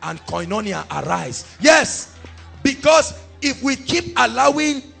horn. And Koinonia, arise. Yes, because if we keep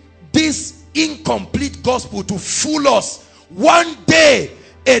allowing this incomplete gospel to fool us, one day,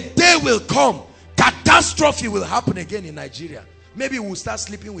 a day will come, catastrophe will happen again in Nigeria. Maybe we'll start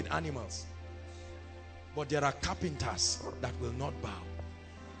sleeping with animals. But there are carpenters that will not bow.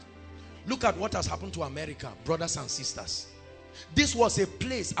 Look at what has happened to America, brothers and sisters. This was a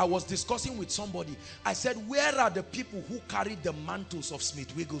place I was discussing with somebody. I said, where are the people who carried the mantles of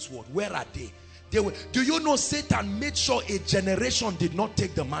Smith Wigglesworth? Where are they? Do you know Satan made sure a generation did not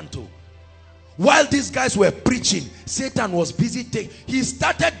take the mantle? While these guys were preaching, Satan was busy he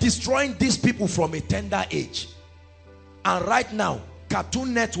started destroying these people from a tender age. And right now,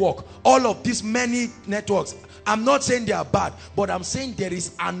 Cartoon Network, all of these many networks, I'm not saying they are bad, but I'm saying there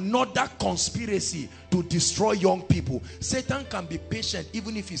is another conspiracy to destroy young people. Satan can be patient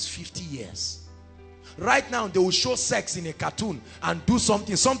even if he's 50 years. Right now, they will show sex in a cartoon and do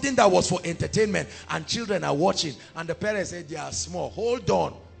something that was for entertainment, and children are watching, and the parents say they are small. Hold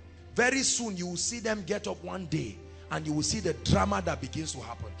on. Very soon, you will see them get up one day, and you will see the drama that begins to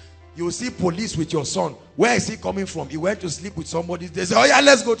happen. You will see police with your son. Where is he coming from? He went to sleep with somebody. They say, oh yeah,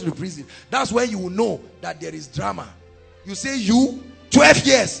 let's go to the prison. That's when you will know that there is drama. You say, you, 12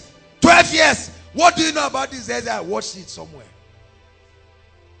 years. 12 years. What do you know about this? I watched it somewhere.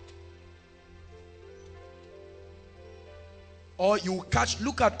 Or you catch,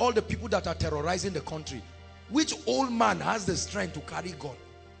 look at all the people that are terrorizing the country. Which old man has the strength to carry gun?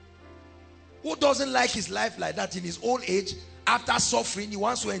 Who doesn't like his life like that in his old age? After suffering, he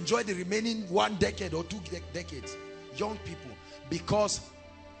wants to enjoy the remaining 1 decade or 2 decades. Young people. Because,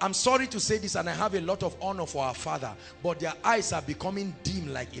 I'm sorry to say this, and I have a lot of honor for our father, but their eyes are becoming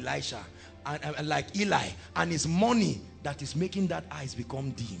dim like Elisha, and like Eli. And it's money that is making that eyes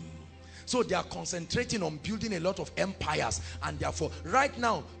become dim. So they are concentrating on building a lot of empires, and therefore right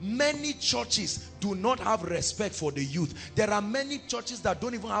now many churches do not have respect for the youth. There are many churches that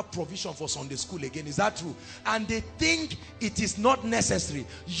don't even have provision for Sunday school again. Is that true? And they think it is not necessary.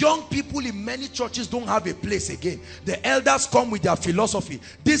 Young people in many churches don't have a place again. The elders come with their philosophy.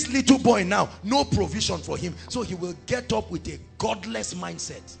 This little boy now, no provision for him, so he will get up with a godless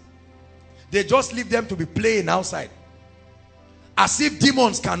mindset. They just leave them to be playing outside, as if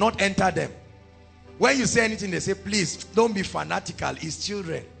demons cannot enter them. When you say anything, they say, please don't be fanatical, it's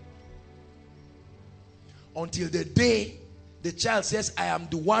children. Until the day the child says, I am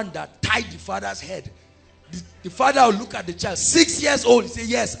the one that tied the father's head. The father will look at the child, 6 years old, he say,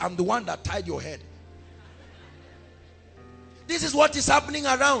 yes, I'm the one that tied your head. This is what is happening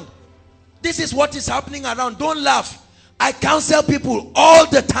around. This is what is happening around. Don't laugh. I counsel people all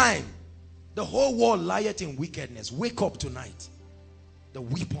the time. The whole world lieth in wickedness. Wake up tonight. The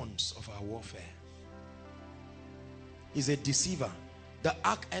weapons of our warfare is a deceiver, the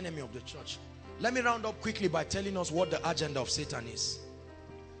arch enemy of the church. Let me round up quickly by telling us what the agenda of Satan is.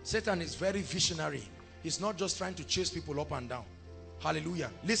 Satan is very visionary. He's not just trying to chase people up and down. Hallelujah.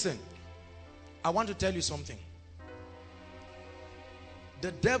 Listen, I want to tell you something.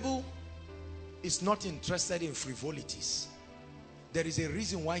 The devil is not interested in frivolities. There is a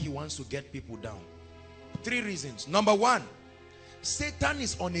reason why he wants to get people down. 3 reasons. Number 1, Satan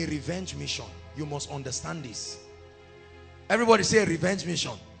is on a revenge mission. You must understand this. Everybody say revenge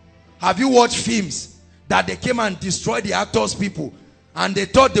mission. Have you watched films that they came and destroyed the actors' people and they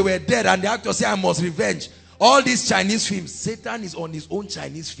thought they were dead and the actor said, I must revenge? All these Chinese films, Satan is on his own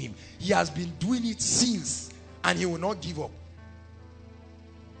Chinese film. He has been doing it since and he will not give up.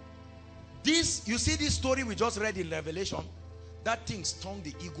 This, you see this story we just read in Revelation? That thing stung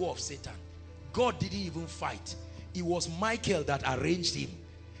the ego of Satan. God didn't even fight. It was Michael that arranged him.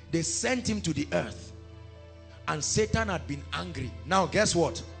 They sent him to the earth. And Satan had been angry. Now guess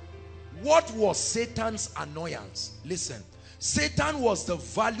what? What was Satan's annoyance? Listen. Satan was the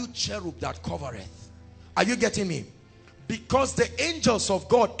valued cherub that covereth. Are you getting me? Because the angels of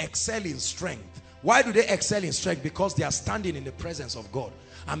God excel in strength. Why do they excel in strength? Because they are standing in the presence of God.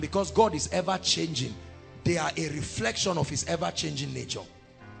 And because God is ever changing, they are a reflection of his ever changing nature.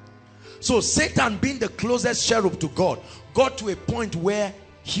 So Satan, being the closest cherub to God, got to a point where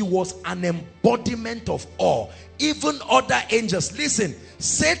he was an embodiment of awe. Even other angels, listen,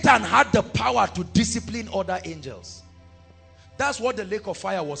 Satan had the power to discipline other angels. That's what the lake of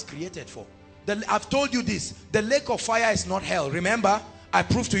fire was created for. I've told you this, the lake of fire is not hell. Remember, I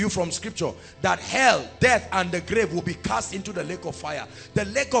proved to you from scripture that hell, death and the grave will be cast into the lake of fire. The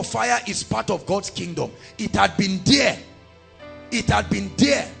lake of fire is part of God's kingdom. It had been there. It had been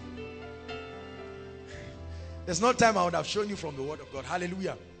there. There's no time I would have shown you from the word of God.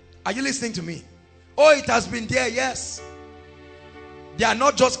 Hallelujah. Are you listening to me? Oh, it has been there. Yes. They are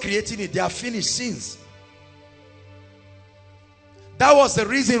not just creating it. They are finished since. That was the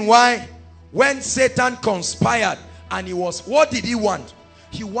reason why when Satan conspired and he was, what did he want?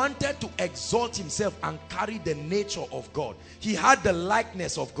 He wanted to exalt himself and carry the nature of God. He had the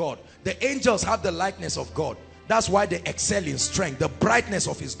likeness of God. The angels have the likeness of God. That's why they excel in strength, the brightness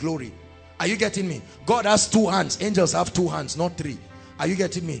of his glory. Are you getting me? God has 2 hands. Angels have 2 hands, not 3. Are you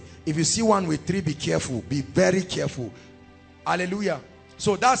getting me? If you see one with 3, be careful. Be very careful. Hallelujah.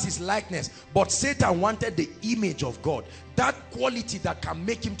 So that's his likeness. But Satan wanted the image of God. That quality that can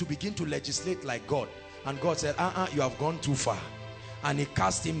make him to begin to legislate like God. And God said, you have gone too far. And he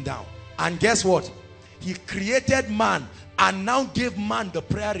cast him down. And guess what? He created man and now gave man the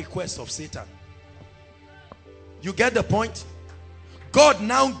prayer request of Satan. You get the point? God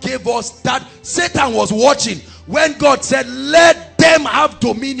now gave us that. Satan was watching. When God said, let them have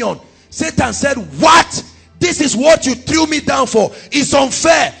dominion, Satan said, what? This is what you threw me down for. It's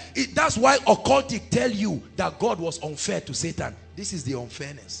unfair. That's why occultic tell you that God was unfair to Satan. This is the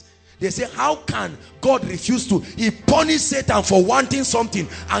unfairness. They say, how can God refuse to? He punished Satan for wanting something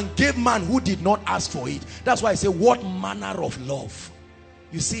and gave man who did not ask for it. That's why I say, what manner of love?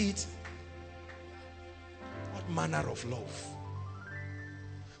 You see it? What manner of love?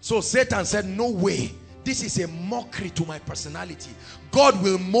 So Satan said, no way. This is a mockery to my personality. God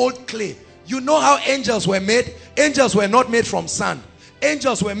will mold clay. You know how angels were made? Angels were not made from sand.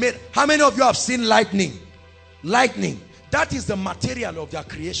 Angels were made. How many of you have seen lightning? Lightning. That is the material of their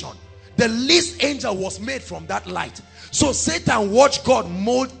creation. The least angel was made from that light. So Satan watched God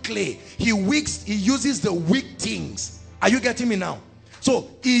mold clay. He uses the weak things. Are you getting me now? So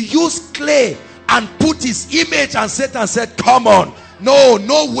he used clay and put his image, and Satan said, come on. No,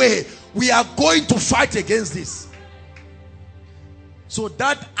 no way. We are going to fight against this. So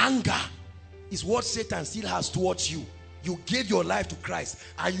that anger is what Satan still has towards you. You gave your life to Christ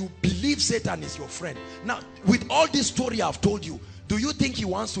and you believe Satan is your friend. Now, with all this story I've told you, do you think he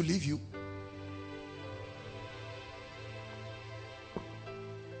wants to leave you?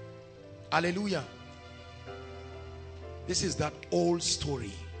 Hallelujah. This is that old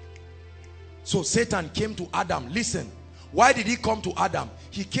story. So Satan came to Adam. Listen, why did he come to Adam?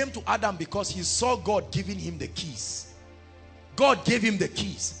 He came to Adam because he saw God giving him the keys. God gave him the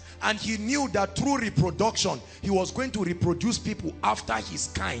keys. And he knew that through reproduction, he was going to reproduce people after his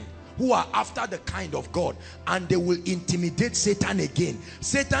kind, who are after the kind of God. And they will intimidate Satan again.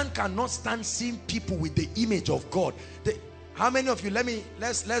 Satan cannot stand seeing people with the image of God. How many of you,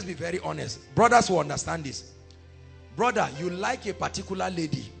 let's be very honest. Brothers will understand this. Brother, you like a particular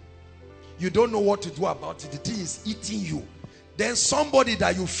lady. You don't know what to do about it. The thing is eating you. Then somebody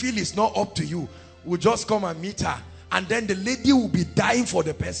that you feel is not up to you will just come and meet her. And then the lady will be dying for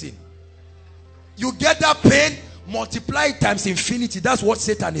the person. You get that pain, multiply it times infinity. That's what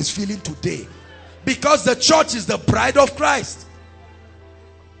Satan is feeling today. Because the church is the bride of Christ.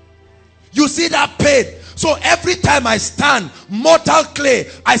 You see that pain? So every time I stand, mortal clay,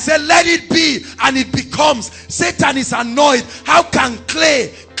 I say, let it be, and it becomes. Satan is annoyed. How can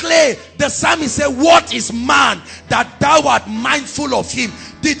clay? The psalmist said, what is man that thou art mindful of him?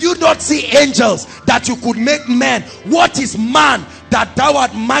 Did you not see angels that you could make men? What is man that thou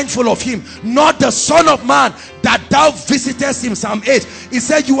art mindful of him? Not the son of man that thou visitest him. Psalm 8. He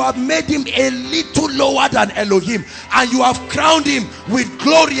said, you have made him a little lower than Elohim, and you have crowned him with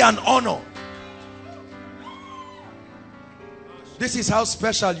glory and honor. This is how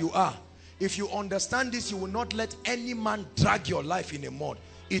special you are. If you understand this, you will not let any man drag your life in a mud.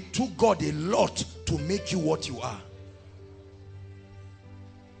 It took God a lot to make you what you are.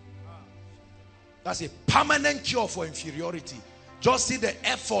 That's a permanent cure for inferiority. Just see the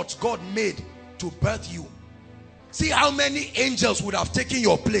efforts God made to birth you. See how many angels would have taken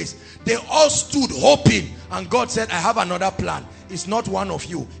your place. They all stood hoping, and God said, I have another plan. It's not one of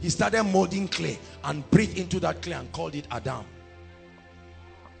you. He started molding clay and breathed into that clay and called it Adam.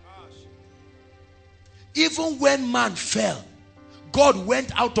 Even when man fell, God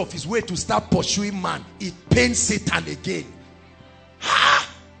went out of his way to start pursuing man. It pains Satan again.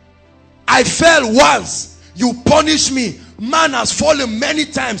 I fell once, you punish me. Man has fallen many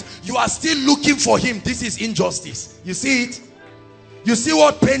times, you are still looking for him. This is injustice. You see it? You see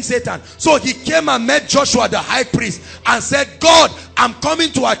what pains Satan? So he came and met Joshua the high priest and said, God, I'm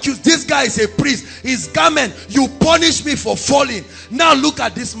coming to accuse. This guy is a priest. His garment, you punish me for falling. Now look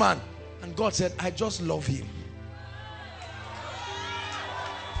at this man. And God said, I just love him.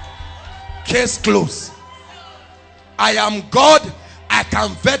 Case closed. I am God. I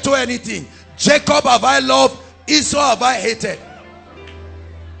can veto anything. Jacob have I loved, Esau have I hated.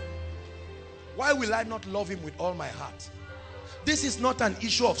 Why will I not love him with all my heart? This is not an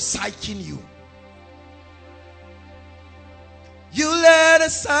issue of psyching you. You laid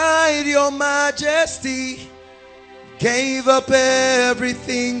aside your majesty, gave up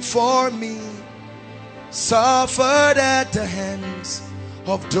everything for me, suffered at the hands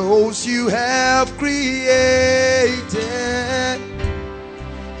of those you have created.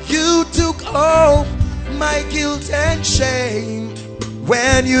 You took all my guilt and shame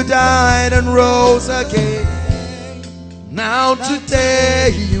when you died and rose again. Now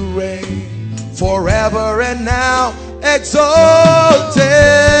today you reign forever and now exalted.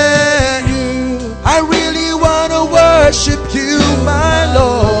 I really want to worship you, my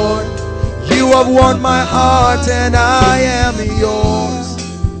Lord. You have won my heart and I am yours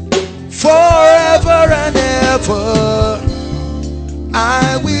forever and ever.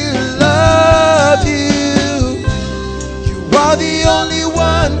 I will love you. You are the only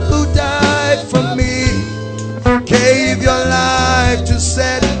one who died for me, gave your life to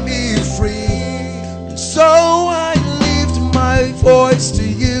set me free. So I lift my voice to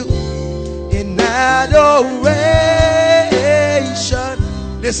you in adoration.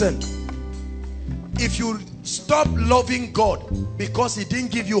 Listen, if you stop loving God because he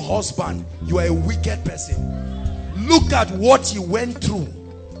didn't give you husband, you are a wicked person. Look at what he went through,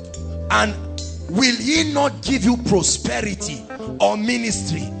 and will he not give you prosperity or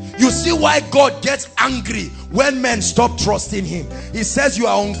ministry? You see why God gets angry when men stop trusting him. He says, you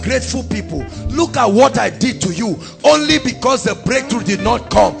are ungrateful people. Look at what I did to you. Only because the breakthrough did not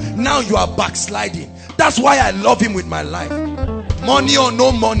come, now you are backsliding. That's why I love him with my life. Money or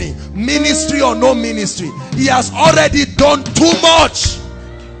no money, ministry or no ministry, he has already done too much.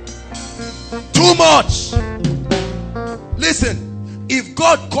 Too much. Listen, if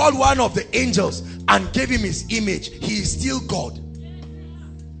God called one of the angels and gave him his image, he is still God.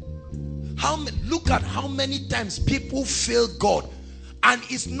 Look at how many times people fail God, and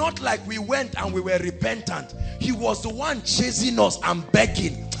it's not like we went and we were repentant. He was the one chasing us and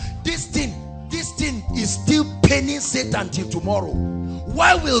begging. This thing is still paining Satan till tomorrow.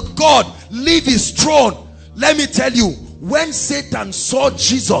 Why will God leave his throne? Let me tell you, when Satan saw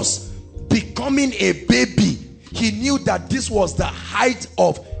Jesus becoming a baby, he knew that this was the height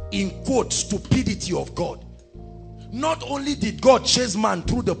of, in quote, stupidity of God. Not only did God chase man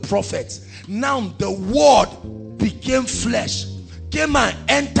through the prophets, now the word became flesh, came and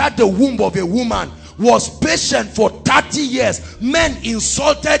entered the womb of a woman, was patient for 30 years. Men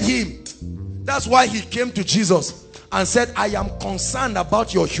insulted him. That's why he came to Jesus and said, I am concerned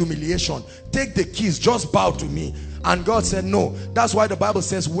about your humiliation. Take the keys, just bow to me. And God said no. That's why the Bible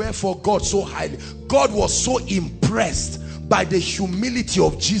says, wherefore God so highly. God was so impressed by the humility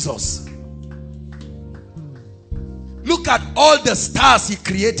of Jesus. Look at all the stars he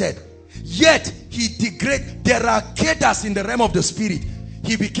created, yet he degraded. There are cadres in the realm of the spirit.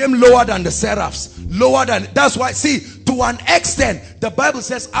 he became lower than the seraphs, lower than, that's why, see, to an extent, the Bible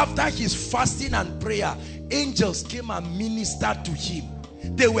says after his fasting and prayer, angels came and ministered to him.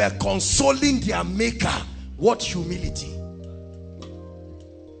 They were consoling their maker. What humility.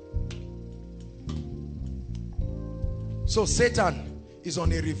 So Satan is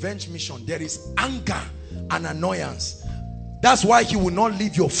on a revenge mission. There is anger and annoyance. That's why he will not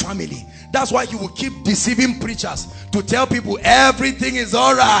leave your family. That's why he will keep deceiving preachers to tell people everything is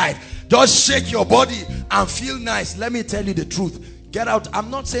all right. Just shake your body and feel nice. Let me tell you the truth. Get out. I'm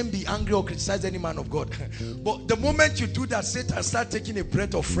not saying be angry or criticize any man of God. But the moment you do that, Satan starts taking a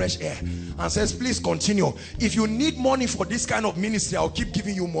breath of fresh air and says, please continue. If you need money for this kind of ministry, I'll keep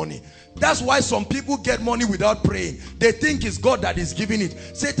giving you money. That's why some people get money without praying. They think it's God that is giving it.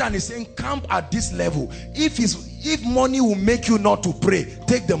 Satan is saying, camp at this level. If money will make you not to pray,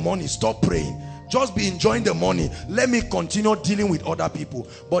 take the money, stop praying. Just be enjoying the money. Let me continue dealing with other people.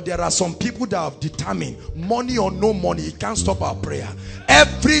 But there are some people that have determined, money or no money, it can't stop our prayer.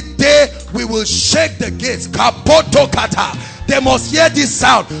 Every day we will shake the gates. They must hear this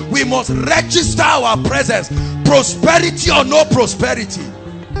sound. We must register our presence. Prosperity or no prosperity,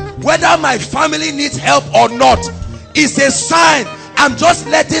 whether my family needs help or not, is a sign. I'm just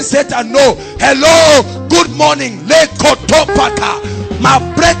letting Satan know, hello, good morning.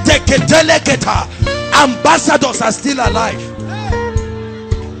 Ambassadors are still alive.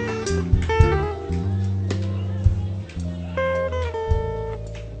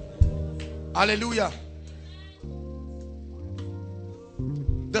 Hallelujah.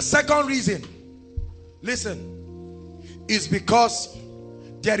 The second reason, listen, is because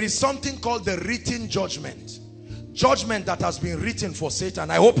there is something called the written judgment. Judgment that has been written for Satan.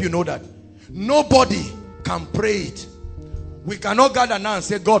 I hope you know that. Nobody can pray it. We cannot gather now and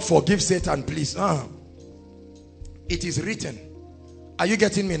say, God forgive Satan, please. It is written. Are you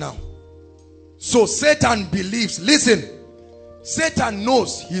getting me now? So Satan believes. Listen, Satan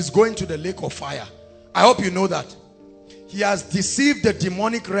knows he's going to the lake of fire. I hope you know that. He has deceived the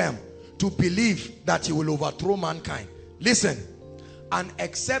demonic realm to believe that he will overthrow mankind. Listen, and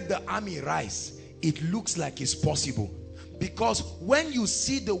except the army rise, it looks like it's possible. Because when you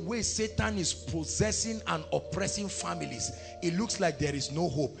see the way Satan is possessing and oppressing families, it looks like there is no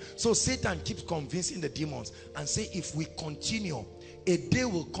hope. So Satan keeps convincing the demons and say, if we continue, a day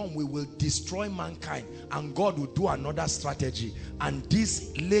will come, we will destroy mankind and God will do another strategy, and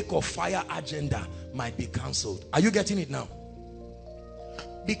this lake of fire agenda might be cancelled. Are you getting it now?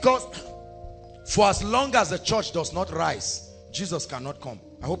 Because for as long as the church does not rise, Jesus cannot come.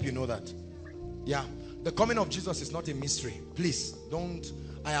 I hope you know that. Yeah. The coming of Jesus is not a mystery. Please don't.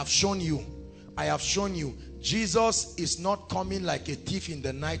 I have shown you. Jesus is not coming like a thief in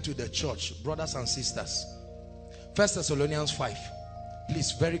the night to the church, brothers and sisters. 1 Thessalonians 5.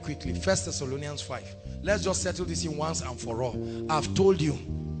 Please, very quickly. 1 Thessalonians 5. Let's just settle this in once and for all. I've told you.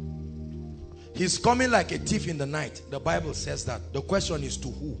 He's coming like a thief in the night. The Bible says that. The question is to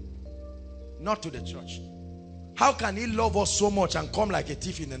who? Not to the church. How can he love us so much and come like a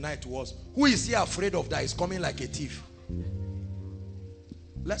thief in the night to us? Who is he afraid of that is coming like a thief?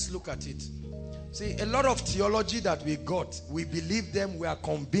 Let's look at it. See, a lot of theology that we got, we believe them, we are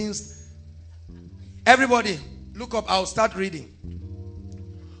convinced. Everybody, look up, I'll start reading.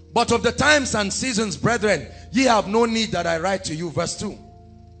 But of the times and seasons, brethren, ye have no need that I write to you. Verse 2.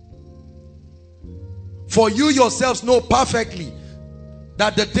 For you yourselves know perfectly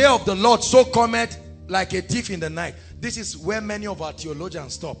that the day of the Lord so cometh like a thief in the night. This is where many of our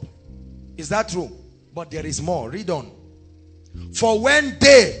theologians stop. Is that true? But there is more. Read on. For when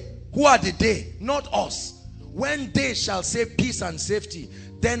they, who are the they? Not us. When they shall say peace and safety,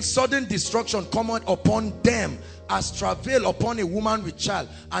 then sudden destruction cometh upon them as travail upon a woman with child,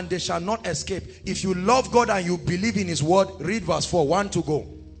 and they shall not escape. If you love God and you believe in his word, read verse 4. 1 to go.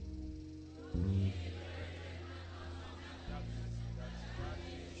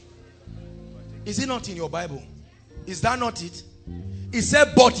 Is it not in your Bible? Is that not it? He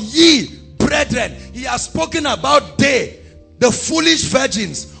said, but ye, brethren. He has spoken about they, the foolish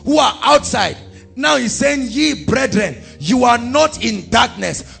virgins who are outside. Now he's saying, ye, brethren, you are not in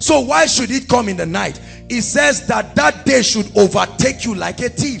darkness. So why should it come in the night? He says that that day should overtake you like a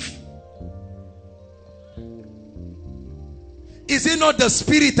thief. Is it not the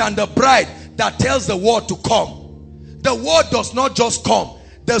Spirit and the bride that tells the word to come? The word does not just come.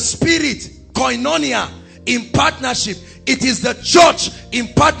 The Spirit, koinonia, in partnership, it is the church in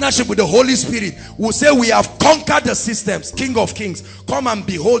partnership with the Holy Spirit who say, we have conquered the systems. King of Kings, come and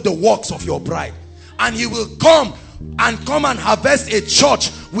behold the works of your bride. And he will come and harvest a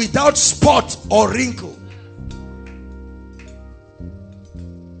church without spot or wrinkle.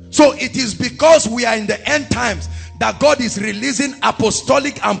 So it is because we are in the end times that God is releasing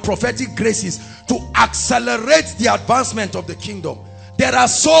apostolic and prophetic graces to accelerate the advancement of the kingdom. There are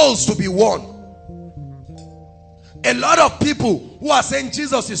souls to be won. A lot of people who are saying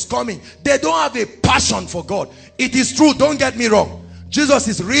Jesus is coming, they don't have a passion for God. It is true, don't get me wrong. Jesus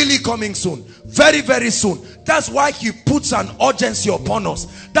is really coming soon. Very, very soon. That's why he puts an urgency upon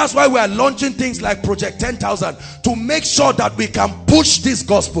us. That's why we are launching things like Project 10,000 to make sure that we can push this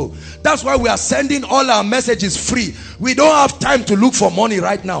gospel. That's why we are sending all our messages free. We don't have time to look for money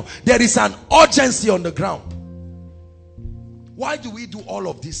right now. There is an urgency on the ground. Why do we do all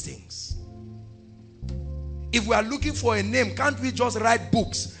of these things? If we are looking for a name, can't we just write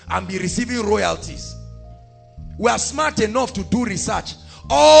books and be receiving royalties? We are smart enough to do research.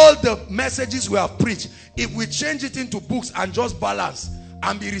 All the messages we have preached, if we change it into books and just balance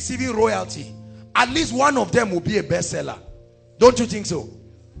and be receiving royalty, at least one of them will be a bestseller. Don't you think so?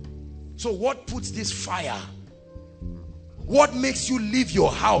 So what puts this fire? What makes you leave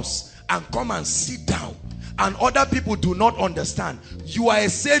your house and come and sit down? And other people do not understand. You are a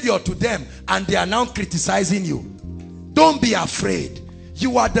savior to them and they are now criticizing you. Don't be afraid.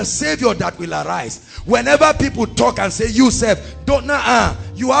 You are the savior that will arise. Whenever people talk and say you serve, don't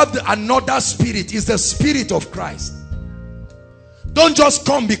you have another spirit. It's the spirit of Christ. Don't just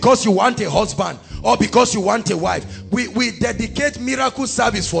come because you want a husband or because you want a wife. We dedicate miracle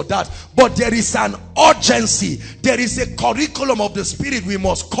service for that. But there is an urgency. There is a curriculum of the spirit we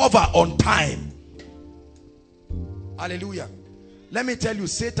must cover on time. Hallelujah. Let me tell you,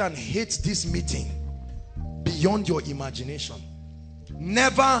 Satan hates this meeting beyond your imagination.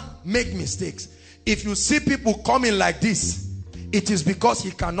 Never make mistakes. If you see people coming like this, it is because he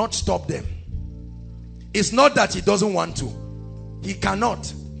cannot stop them. It's not that he doesn't want to. He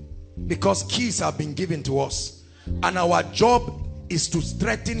cannot, because keys have been given to us. And our job is to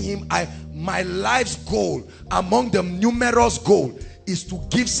strengthen him. My life's goal, among the numerous goals, is to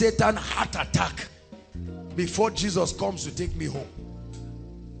give Satan heart attack before Jesus comes to take me home.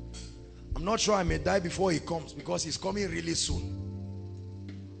 I'm not sure I may die before he comes, because he's coming really soon.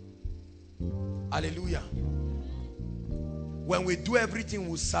 Hallelujah. When we do everything,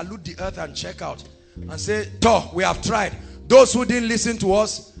 we'll salute the earth and check out and say, we have tried. Those who didn't listen to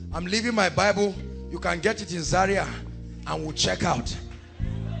us, I'm leaving my Bible. You can get it in Zaria and we'll check out.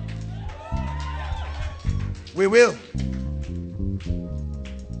 We will.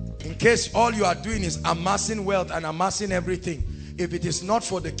 In case all you are doing is amassing wealth and amassing everything, if it is not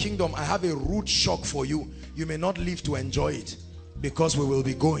for the kingdom, I have a rude shock for you. You may not live to enjoy it, because we will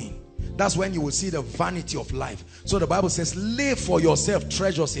be going. That's when you will see the vanity of life. So the Bible says, lay for yourself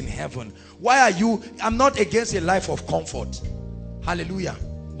treasures in heaven. Why are you? I'm not against a life of comfort. Hallelujah.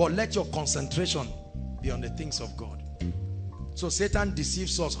 But let your concentration be on the things of God. So Satan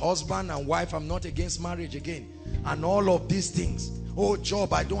deceives us. Husband and wife, I'm not against marriage again. And all of these things. Oh,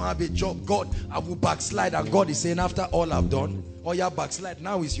 job, I don't have a job. God, I will backslide. And God is saying, after all I've done, oh yeah, backslide,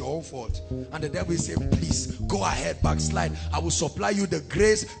 now is your own fault. And the devil is saying, please go ahead, backslide. I will supply you the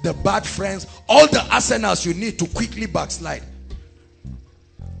grace, the bad friends, all the arsenals you need to quickly backslide.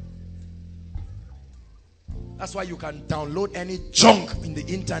 That's why you can download any junk in the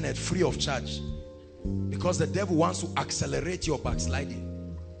internet free of charge, because the devil wants to accelerate your backsliding.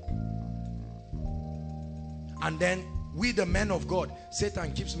 And then we, the men of God,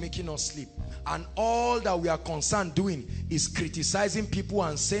 Satan keeps making us sleep. And all that we are concerned doing is criticizing people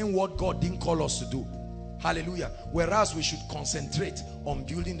and saying what God didn't call us to do. Hallelujah. Whereas we should concentrate on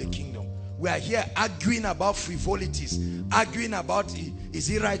building the kingdom. We are here arguing about frivolities, arguing about, is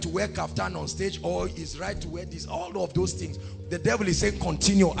it right to wear kaftan on stage, or is it right to wear this, all of those things. The devil is saying,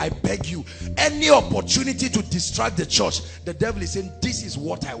 continue, I beg you. Any opportunity to distract the church, the devil is saying, this is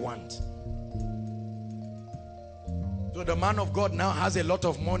what I want. So the man of God now has a lot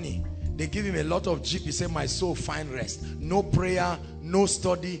of money. They give him a lot of jeep. He said, my soul find rest. No prayer, no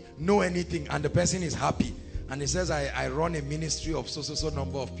study, no anything. And the person is happy. And he says, I run a ministry of so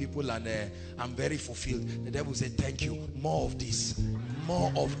number of people, and I'm very fulfilled. The devil said, thank you. More of this.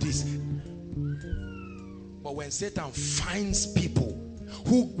 More of this. But when Satan finds people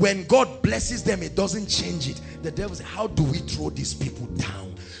who, when God blesses them, it doesn't change it. The devil says, how do we throw these people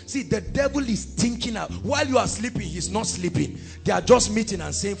down? See, the devil is thinking out. While you are sleeping, he's not sleeping. They are just meeting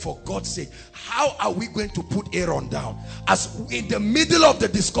and saying, for God's sake, how are we going to put Aaron down? As in the middle of the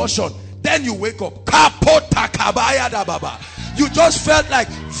discussion, then you wake up. You just felt like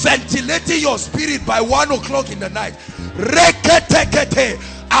ventilating your spirit by 1 o'clock in the night.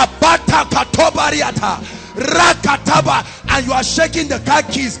 And you are shaking the car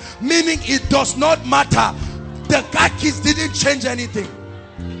keys, meaning it does not matter. The car keys didn't change anything.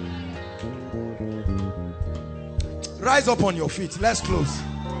 Rise up on your feet. Let's close.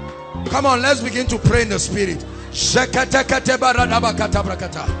 Come on, let's begin to pray in the spirit.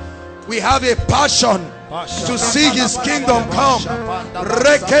 We have a passion to see his kingdom come.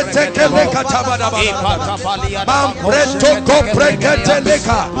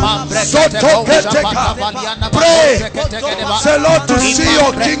 Pray. Say, Lord, to see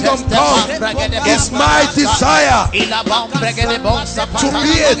your kingdom come is my desire. To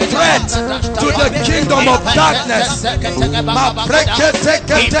be a threat to the kingdom of darkness.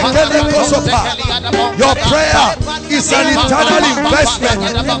 Your prayer is an eternal investment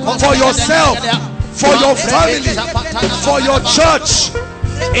for yourself, for your family, for your church.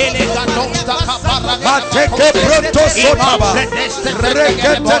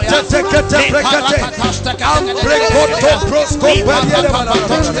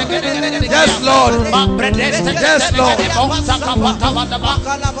 Yes, Lord. Yes, Lord.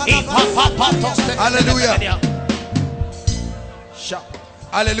 Hallelujah.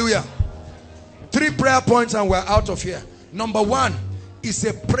 Hallelujah. 3 prayer points and we're out of here. Number 1 is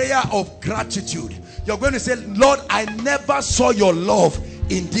a prayer of gratitude. You're going to say, Lord, I never saw your love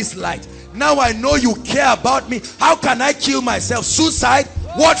in this light. Now I know you care about me. How can I kill myself? Suicide?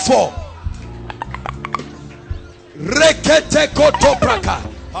 What for?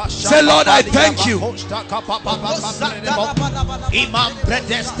 Say, Lord, I thank you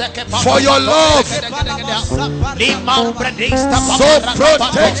for your love. So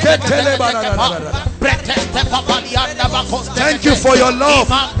thank you for your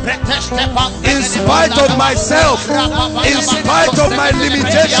love. In spite of myself, in spite of my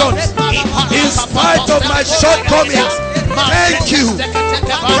limitations, in spite of my shortcomings, thank you.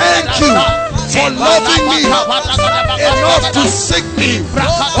 Thank you for loving me enough to seek me.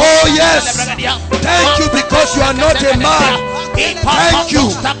 Oh yes, thank you because you are not a man. Thank you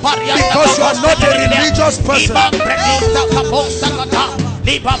because you are not a religious person.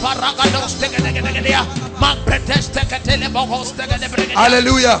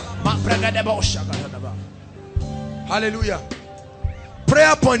 Hallelujah. Hallelujah.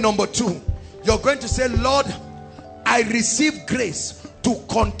 Prayer point number 2. You're going to say, Lord, I receive grace to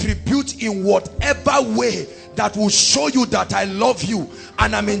contribute in whatever way that will show you that I love you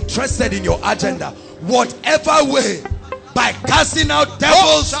and I'm interested in your agenda. Whatever way. By casting out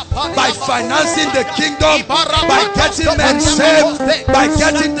devils, by financing the kingdom, by getting men saved, by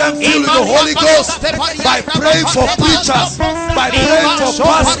getting them filled with the Holy Ghost, by praying for preachers, by praying for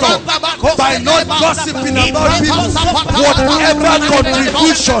pastors, by not gossiping about people. Whatever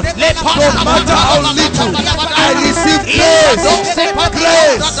contribution, no matter how little, I receive grace,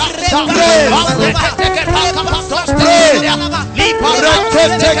 grace, grace.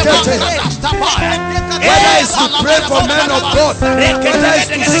 Whether it's to pray for men of God, whether it's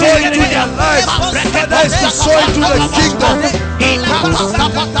to sow into their lives, whether it's to sow into the kingdom,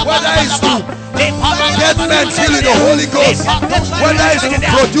 whether it's to get men filled with the Holy Ghost, whether it's to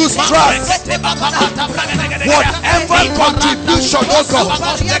produce trust, whatever contribution, oh God,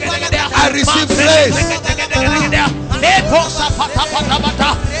 I receive grace.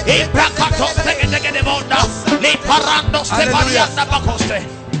 Hallelujah.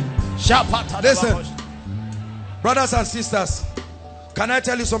 Listen, brothers and sisters, can I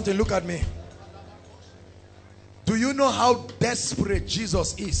tell you something? Look at me. Do you know how desperate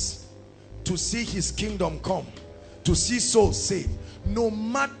Jesus is to see his kingdom come, to see souls saved? No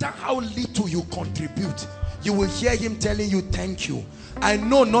matter how little you contribute, you will hear him telling you thank you. I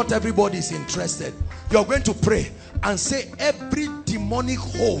know not everybody is interested. You're going to pray and say, every demonic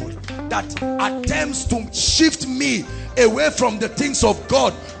hold that attempts to shift me away from the things of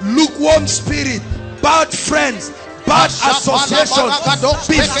God, lukewarm spirit, bad friends, bad associations,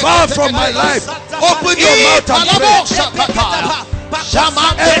 be far from my life. Open your mouth and pray.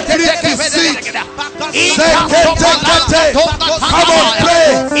 Every deceit, come on,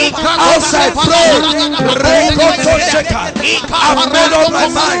 pray. Outside, pray. I've made up my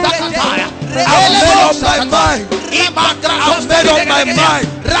mind. I've made up my mind. I've made up my mind.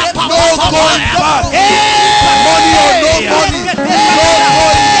 No going back. Money or no money, no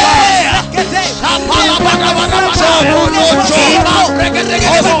going back. Job or no job,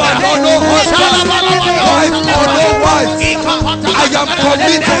 husband or no husband, wife or no wife. I am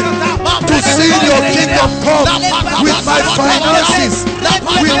committed to seeing your kingdom come with my finances,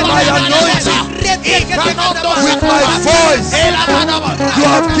 with my anointing, with my voice. You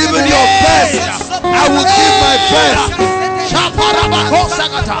have given your best. I will give my best.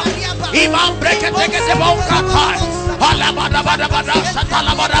 Alabada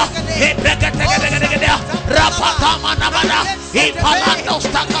Satalabada, Ebregategedegedegedea, Rapata Manabada, Ipalando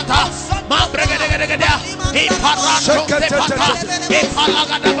Stakata, Mambregadegedegedea, Ipalando Stepata,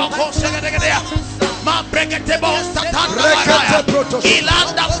 Ipalagada Boko Segedegedea, Mambregatebo Statanda,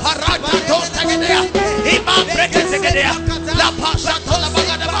 Ilanda Parata Dostegedea, Imambregategedea, La Pasata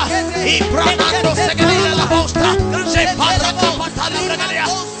Labagadaba, Ipranando Segedea La Bosta, Separata Patalabregadea,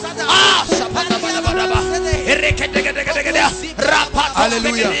 Ah, Sapatabadabadaba, Ereketegedegedegedea,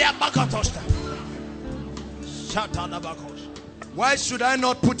 Hallelujah. Why should I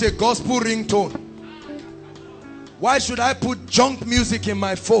not put a gospel ringtone? Why should I put junk music in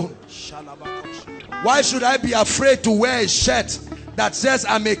my phone? Why should I be afraid to wear a shirt that says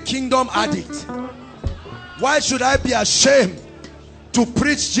I'm a kingdom addict? Why should I be ashamed to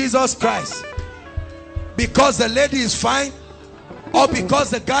preach Jesus Christ? Because the lady is fine, or because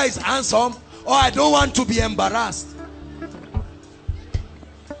the guy is handsome, or I don't want to be embarrassed.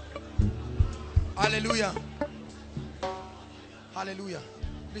 Hallelujah. Hallelujah.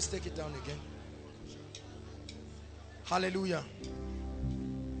 Please take it down again. Hallelujah.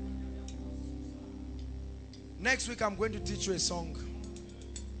 Next week I'm going to teach you a song.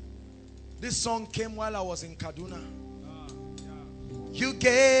 This song came while I was in Kaduna. You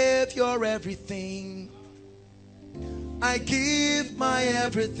gave your everything. I give my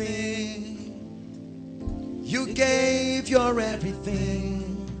everything. You gave your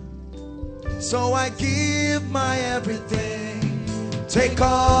everything. So I give my everything. Take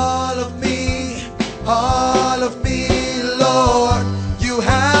all of me, Lord. You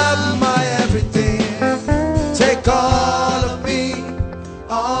have my everything. Take all of me,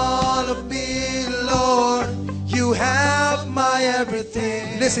 Lord. You have my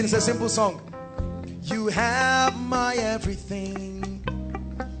everything. Listen, it's a simple song. You have my everything.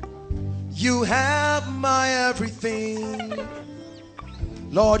 You have my everything.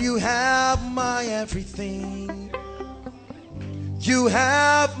 Lord, you have my everything. You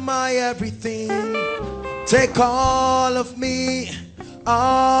have my everything. Take all of me,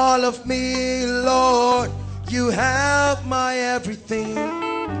 Lord. You have my everything.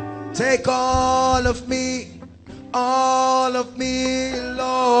 Take all of me,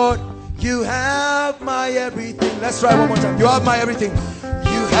 Lord. You have my everything. Let's try one more time. You have my everything.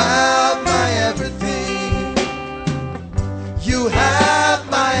 You have my everything. You have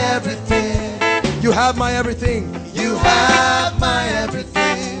my everything. You have my everything. You have my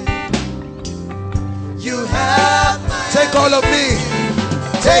everything. You have my Take all of me.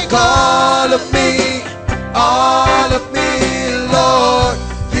 Take all of me, Lord.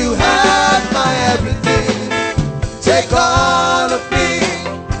 You have my everything. Take all of me,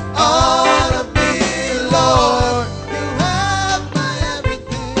 Lord. You have my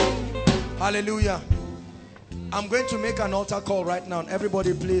everything. Hallelujah. I'm going to make an altar call right now.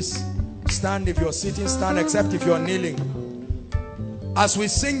 Everybody please stand. If you're sitting, stand, except if you're kneeling. As we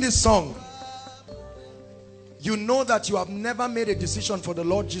sing this song, you know that you have never made a decision for the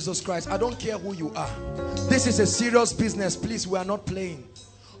Lord Jesus Christ. I don't care who you are. This is a serious business. Please, we are not playing.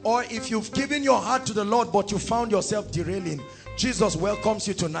 Or if you've given your heart to the Lord but you found yourself derailing, Jesus welcomes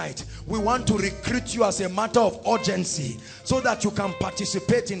you tonight. We want to recruit you as a matter of urgency so that you can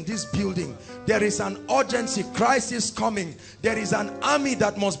participate in this building. There is an urgency. Christ is coming. There is an army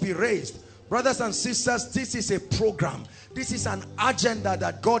that must be raised. Brothers and sisters, this is a program. This is an agenda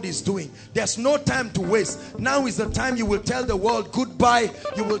that God is doing. There's no time to waste. Now is the time you will tell the world goodbye.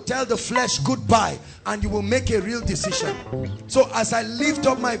 You will tell the flesh goodbye. And you will make a real decision. So as I lift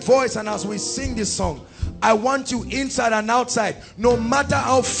up my voice and as we sing this song, I want you inside and outside. No matter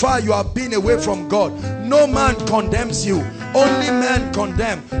how far you have been away from God, no man condemns you. Only men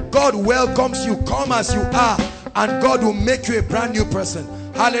condemn. God welcomes you. Come as you are. And God will make you a brand new person.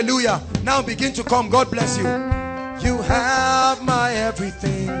 Hallelujah. Now begin to come. God bless you. You have my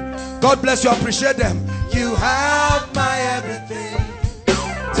everything. God bless you. Appreciate them. You have my everything.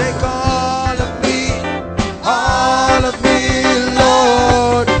 Take all of me,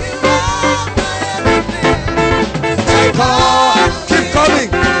 Lord. You have my everything. Take all. Keep coming.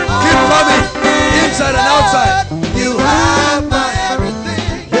 Keep coming. Inside and outside. You have my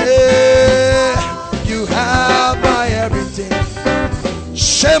everything. Yeah. You have my everything.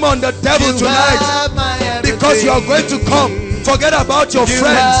 Shame on the devil tonight. Because you are going to come. Forget about your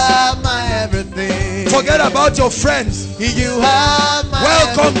friends. Forget about your friends.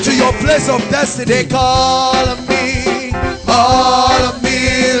 Welcome to your place of destiny. Take all of me,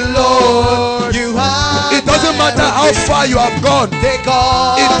 Lord. It doesn't matter how far you have gone. It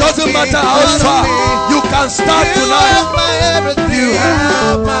doesn't matter how far. You can start tonight. You have my everything. You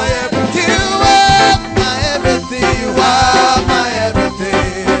have my everything.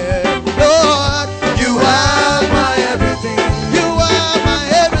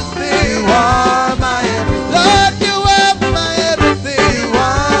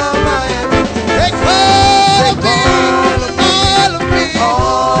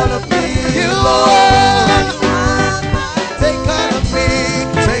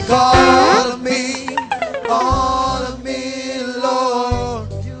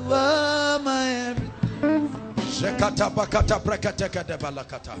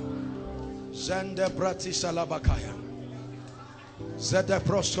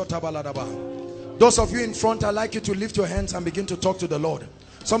 Those of you in front, I'd like you to lift your hands and begin to talk to the Lord.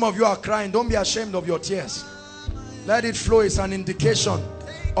 Some of you are crying. Don't be ashamed of your tears. Let it flow. It's an indication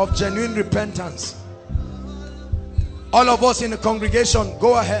of genuine repentance. All of us in the congregation,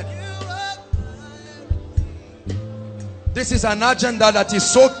 go ahead. This is an agenda that is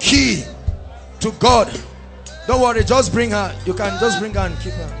so key to God. Don't worry, just bring her. You can just bring her and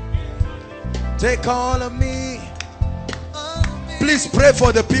keep her. Take all of me. Please pray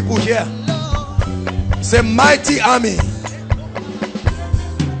for the people here. It's a mighty army.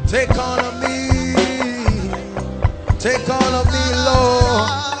 Take all of me. Take all of me, Lord.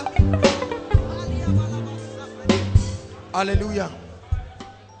 Hallelujah.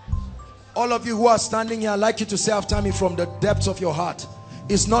 All of you who are standing here, I'd like you to say after me from the depths of your heart.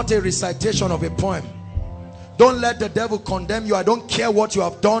 It's not a recitation of a poem. Don't let the devil condemn you. I don't care what you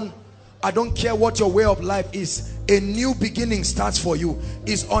have done. I don't care what your way of life is. A new beginning starts for you.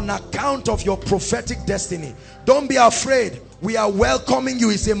 It's on account of your prophetic destiny. Don't be afraid. We are welcoming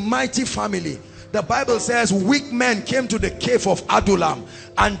you. It's a mighty family. The Bible says weak men came to the cave of Adullam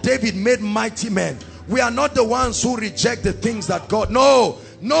and David made mighty men. We are not the ones who reject the things that God...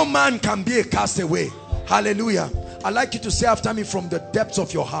 No man can be a castaway. Hallelujah. I'd like you to say after me from the depths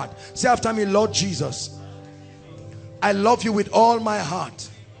of your heart. Say after me, Lord Jesus, I love you with all my heart.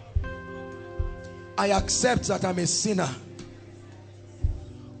 I accept that I'm a sinner,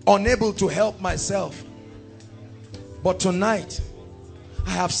 unable to help myself. But tonight,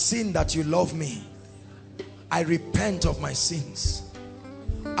 I have seen that you love me. I repent of my sins.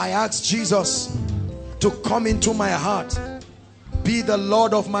 I ask Jesus to come into my heart, be the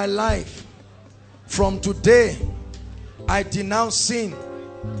Lord of my life. From today, I denounce sin.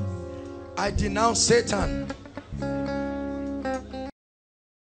 I denounce Satan.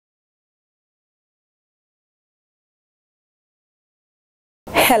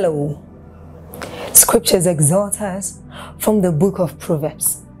 Hello. Scriptures exhort us from the book of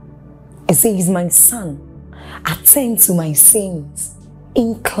Proverbs. It says, my son, attend to my sayings,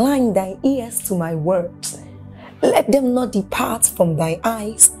 incline thy ears to my words, let them not depart from thy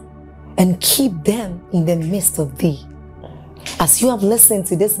eyes, and keep them in the midst of thee. As you have listened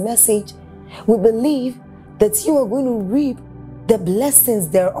to this message, we believe that you are going to reap the blessings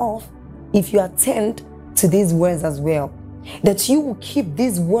thereof if you attend to these words as well. That you will keep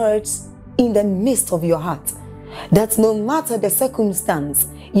these words in the midst of your heart. That no matter the circumstance,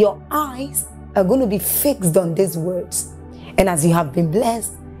 your eyes are going to be fixed on these words. And as you have been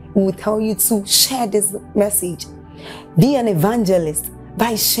blessed, we will tell you to share this message. Be an evangelist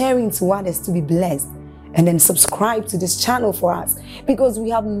by sharing to others to be blessed. And then subscribe to this channel for us, because we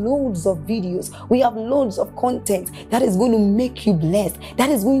have loads of videos, we have loads of content that is going to make you blessed,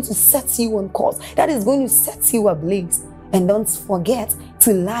 that is going to set you on course, that is going to set you ablaze. And don't forget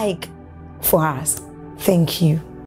to like for us. Thank you.